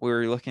 we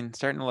were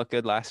starting to look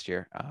good last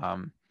year.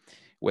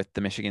 With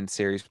the Michigan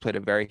series, played a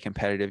very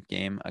competitive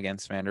game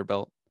against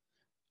Vanderbilt.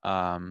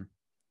 Our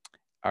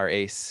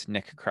ace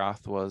Nick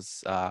Croth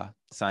was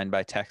signed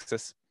by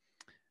Texas,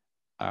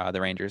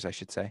 the Rangers, I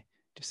should say,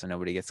 just so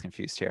nobody gets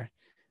confused here.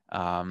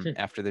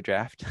 After the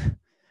draft,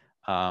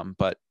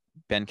 but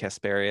Ben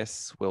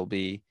Kasparius will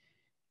be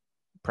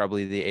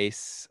probably the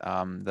ace,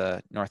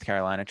 the North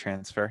Carolina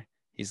transfer.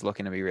 He's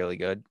looking to be really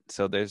good.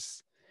 So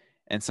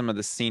and some of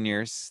the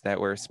seniors that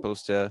were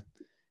supposed to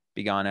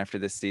be gone after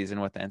this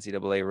season with the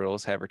NCAA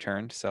rules have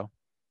returned. So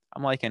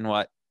I'm liking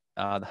what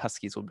the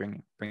Huskies will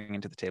bring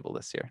into the table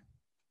this year.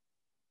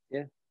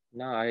 Yeah,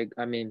 no,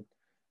 I mean,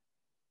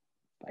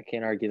 I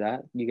can't argue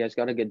that. You guys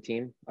got a good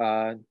team.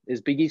 Is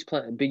Big East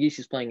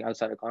playing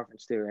outside of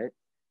conference too, right?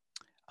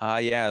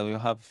 Yeah, we'll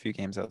have a few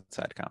games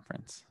outside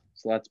conference.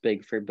 So that's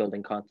big for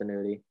building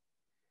continuity.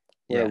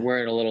 Yeah.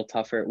 We're in a little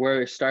tougher.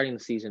 We're starting the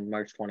season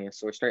March 20th,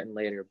 so we're starting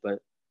later. But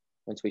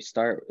once we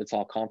start, it's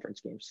all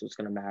conference games, so it's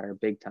going to matter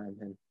big time.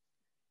 And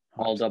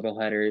all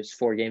doubleheaders,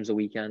 4 games a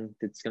weekend.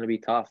 It's going to be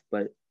tough,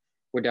 but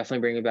we're definitely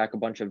bringing back a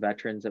bunch of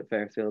veterans at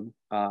Fairfield.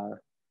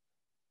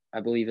 I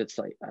believe it's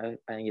like I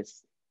think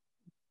it's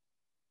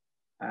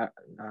I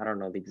don't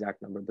know the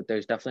exact number, but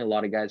there's definitely a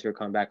lot of guys who are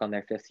coming back on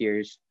their 5th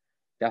years.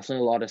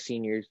 Definitely a lot of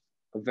seniors.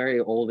 A very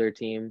older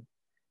team.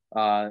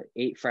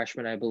 8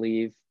 freshmen, I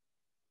believe.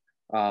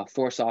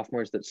 4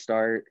 sophomores that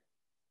start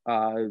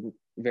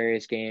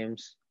various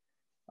games.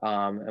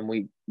 And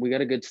we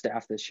got a good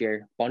staff this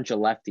year. Bunch of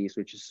lefties,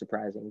 which is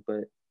surprising,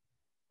 but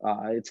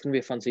it's gonna be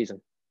a fun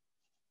season.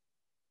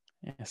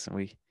 Yes,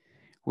 and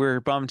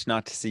we're bummed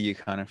not to see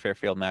UConn and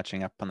Fairfield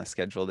matching up on the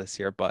schedule this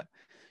year, but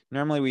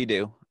normally we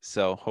do.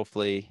 So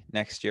hopefully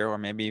next year, or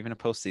maybe even a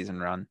postseason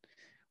run,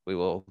 we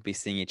will be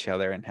seeing each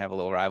other and have a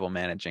little rival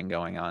managing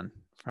going on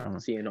from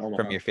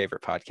your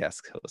favorite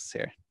podcast hosts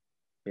here.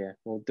 Yeah,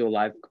 we'll do a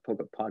live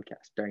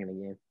podcast during the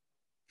game.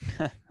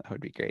 That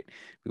would be great.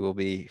 We will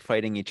be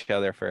fighting each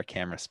other for a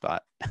camera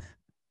spot.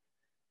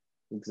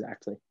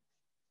 Exactly.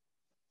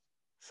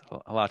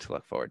 So a lot to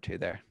look forward to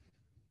there.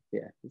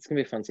 Yeah, it's going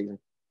to be a fun season.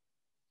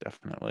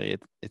 Definitely.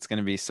 It's going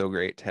to be so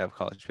great to have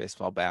college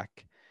baseball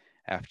back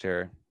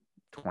after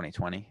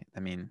 2020. I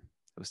mean,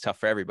 it was tough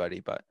for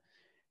everybody, but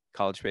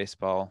college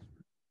baseball,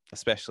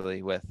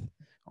 especially with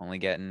only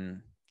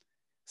getting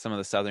some of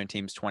the Southern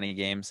teams 20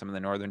 games, some of the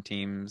Northern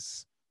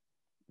teams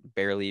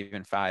barely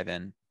even 5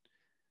 in.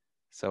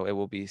 So it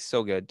will be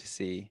so good to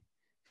see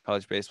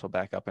college baseball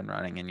back up and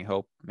running. And you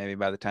hope maybe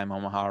by the time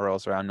Omaha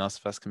rolls around, most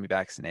of us can be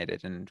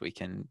vaccinated and we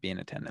can be in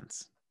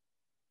attendance.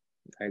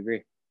 I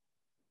agree.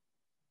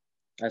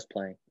 As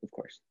playing, of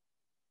course.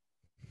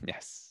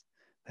 Yes,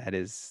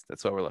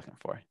 that's what we're looking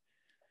for.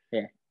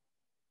 Yeah.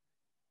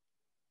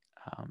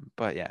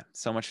 But yeah,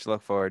 so much to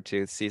look forward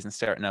to. The season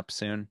starting up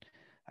soon.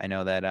 I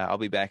know that I'll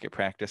be back at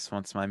practice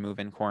once my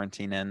move-in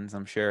quarantine ends.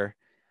 I'm sure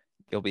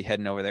you'll be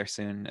heading over there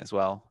soon as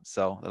well.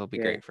 So it'll be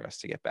great for us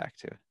to get back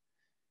to.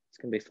 It's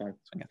going to be fun.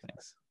 Swing of things.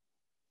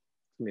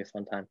 It's going to be a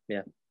fun time.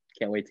 Yeah.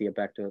 Can't wait to get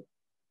back to it.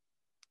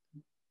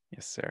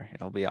 Yes, sir.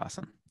 It'll be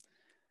awesome.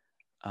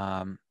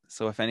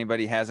 So if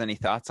anybody has any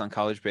thoughts on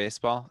college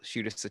baseball,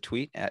 shoot us a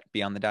tweet at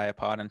Beyond the Dia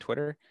Pod on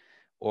Twitter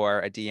or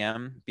a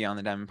DM Beyond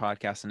the Diamond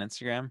Podcast on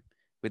Instagram.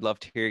 We'd love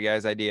to hear your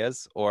guys'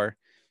 ideas or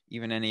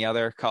even any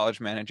other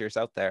college managers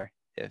out there.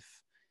 If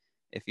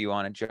you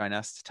want to join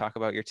us to talk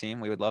about your team,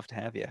 we would love to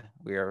have you.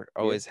 We are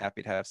always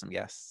happy to have some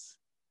guests.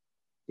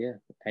 Yeah,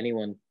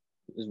 anyone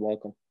is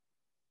welcome.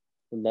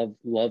 We'd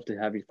love to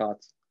have your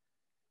thoughts.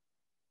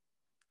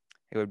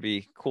 It would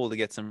be cool to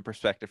get some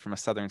perspective from a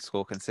Southern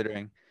school,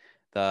 considering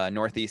the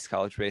Northeast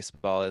college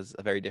baseball is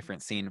a very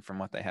different scene from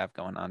what they have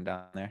going on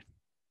down there.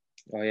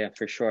 Oh yeah,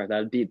 for sure.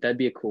 That'd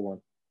be a cool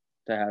one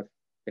to have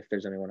if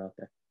there's anyone out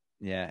there.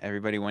 Yeah,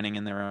 everybody winning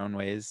in their own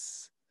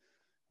ways.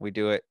 We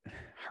do it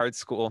hard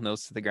school,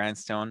 nose to the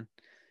grindstone.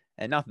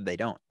 And not that they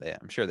don't,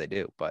 I'm sure they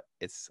do, but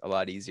it's a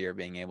lot easier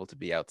being able to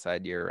be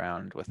outside year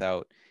round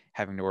without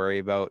having to worry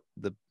about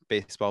the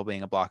baseball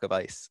being a block of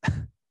ice.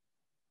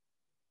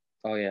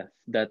 Oh yeah,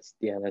 that's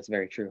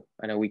very true.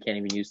 I know we can't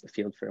even use the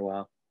field for a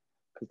while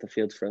because the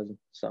field's frozen.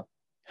 So,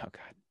 oh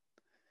God,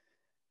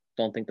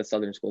 don't think the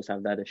Southern schools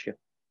have that issue.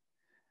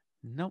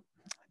 Nope,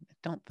 I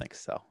don't think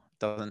so.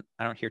 I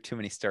don't hear too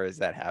many stories of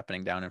that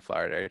happening down in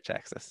Florida or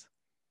Texas.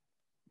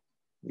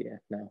 Yeah,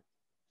 no.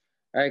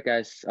 All right,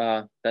 guys.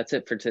 That's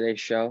it for today's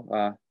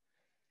show.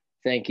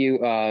 Thank you.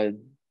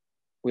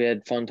 We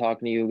had fun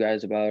talking to you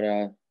guys about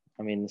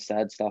the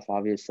sad stuff,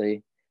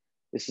 obviously.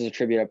 This is a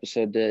tribute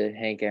episode to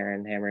Hank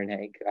Aaron, Hammer and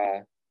Hank.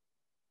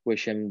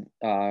 Wish him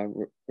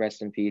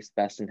rest in peace,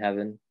 best in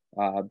heaven,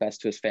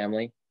 best to his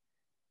family.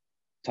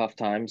 Tough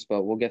times,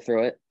 but we'll get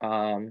through it.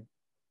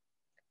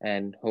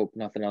 And hope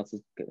nothing else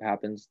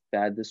happens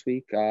bad this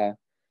week.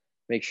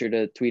 Make sure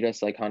to tweet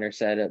us, like Hunter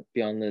said, at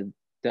Beyond the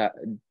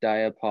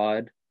Dia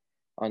Pod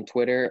on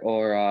Twitter,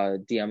 or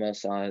DM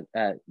us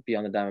at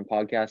Beyond the Diamond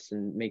Podcast,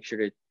 and make sure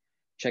to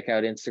check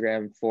out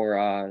Instagram for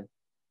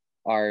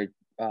our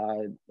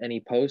any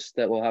posts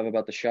that we'll have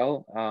about the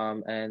show.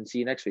 And see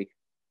you next week.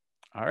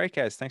 All right,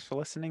 guys. Thanks for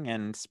listening,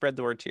 and spread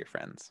the word to your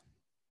friends.